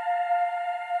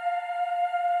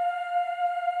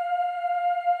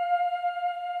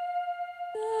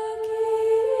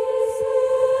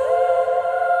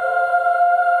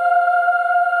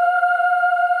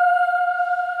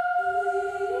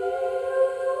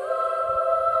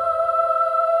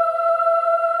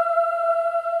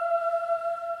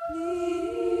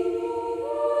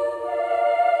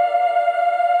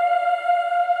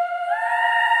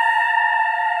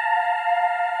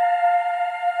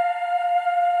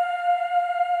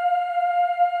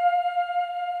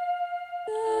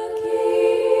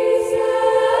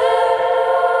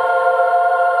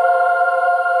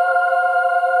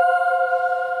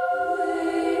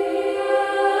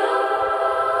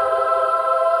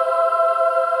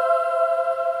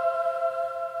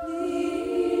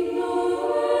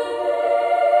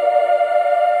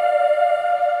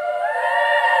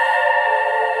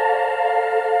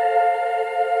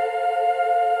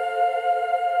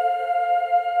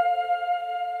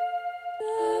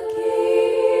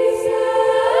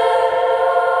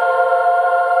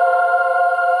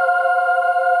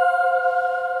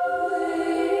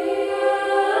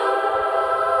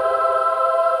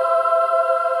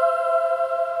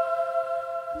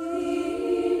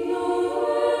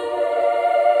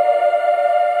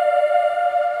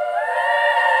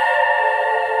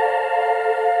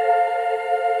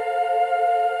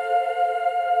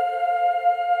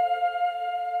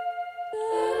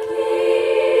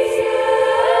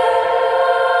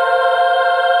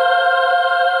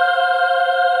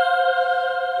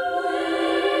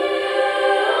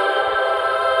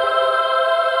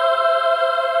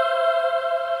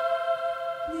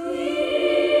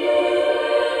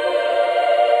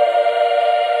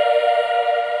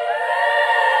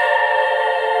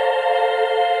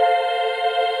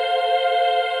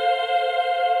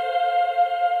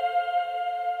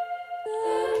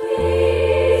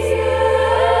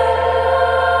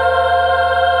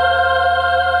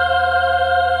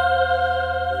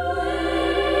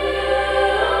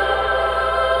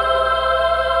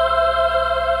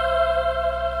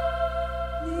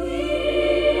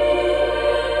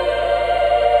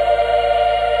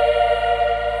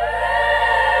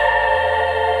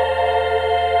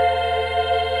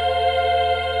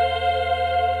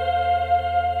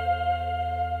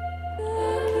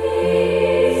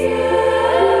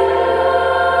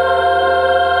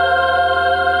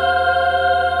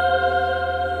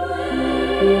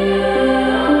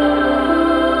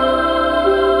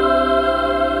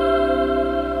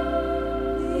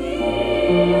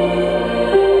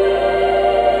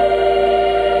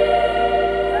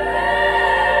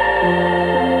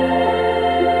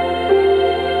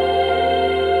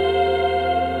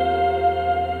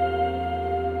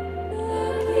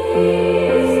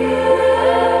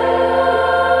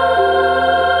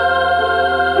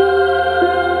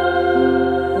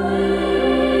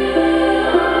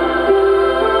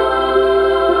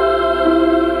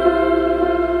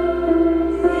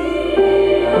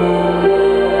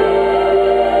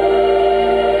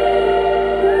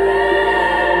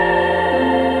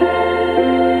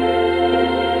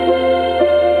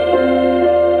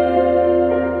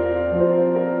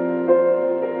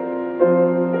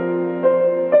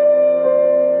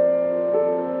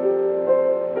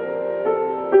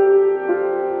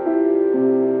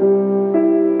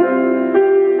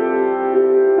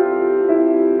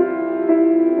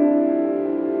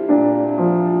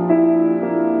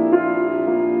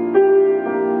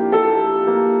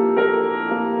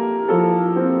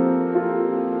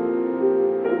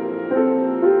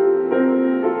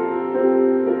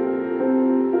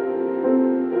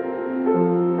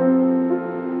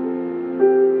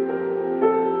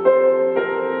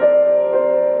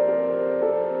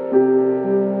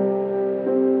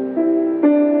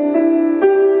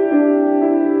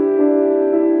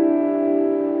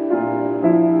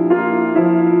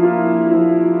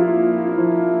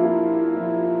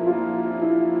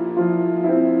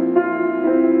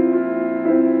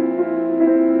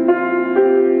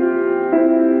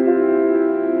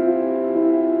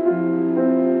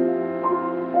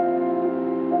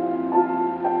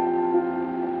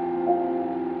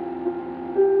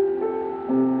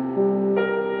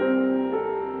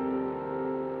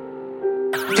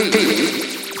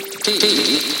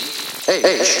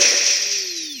 128.